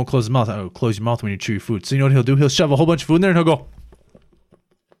but then he won't close his mouth. Oh, close your mouth when you chew your food. So you know what he'll do? He'll shove a whole bunch of food in there and he'll go,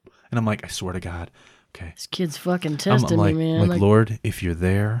 and I'm like, I swear to God, okay. This kid's fucking I'm testing like, me, man. Like, Lord, if you're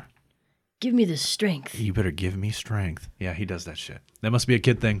there, give me the strength. you better give me strength. Yeah, he does that shit. That must be a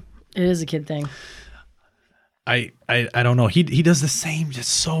kid thing. It is a kid thing. I don't know. He does the same, just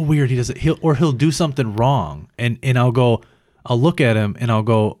so weird. He does it. He'll do something wrong, and I'll look at him and I'll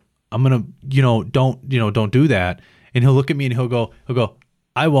go, I'm gonna, don't do that. And he'll look at me and he'll go,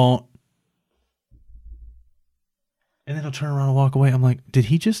 I won't. And then he'll turn around and walk away. I'm like, did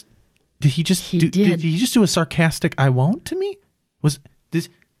he just did he just do a sarcastic I won't to me? Was this?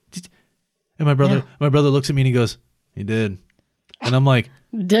 And my brother looks at me and he goes, he did. And I'm like,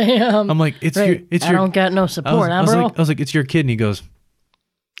 damn. I'm like, I don't got no support, bro. I was like, it's your kid. And he goes,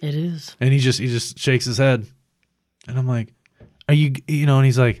 it is. And he just shakes his head. And I'm like, are you, and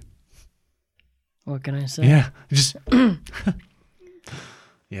he's like, what can I say? Yeah, just,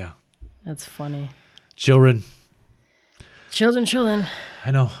 yeah. That's funny. Children.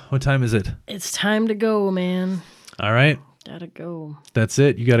 I know. What time is it? It's time to go, man. All right. Gotta go. That's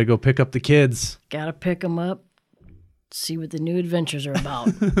it. You got to go pick up the kids. Gotta pick them up. See what the new adventures are about.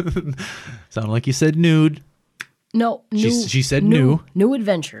 Sound like you said nude. No, she said new. New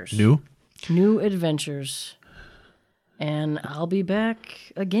adventures. New adventures. And I'll be back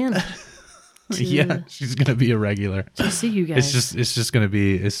again. Yeah, she's gonna be a regular. To see you guys.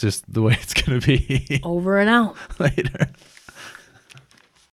 It's just the way it's gonna be. Over and out. Later.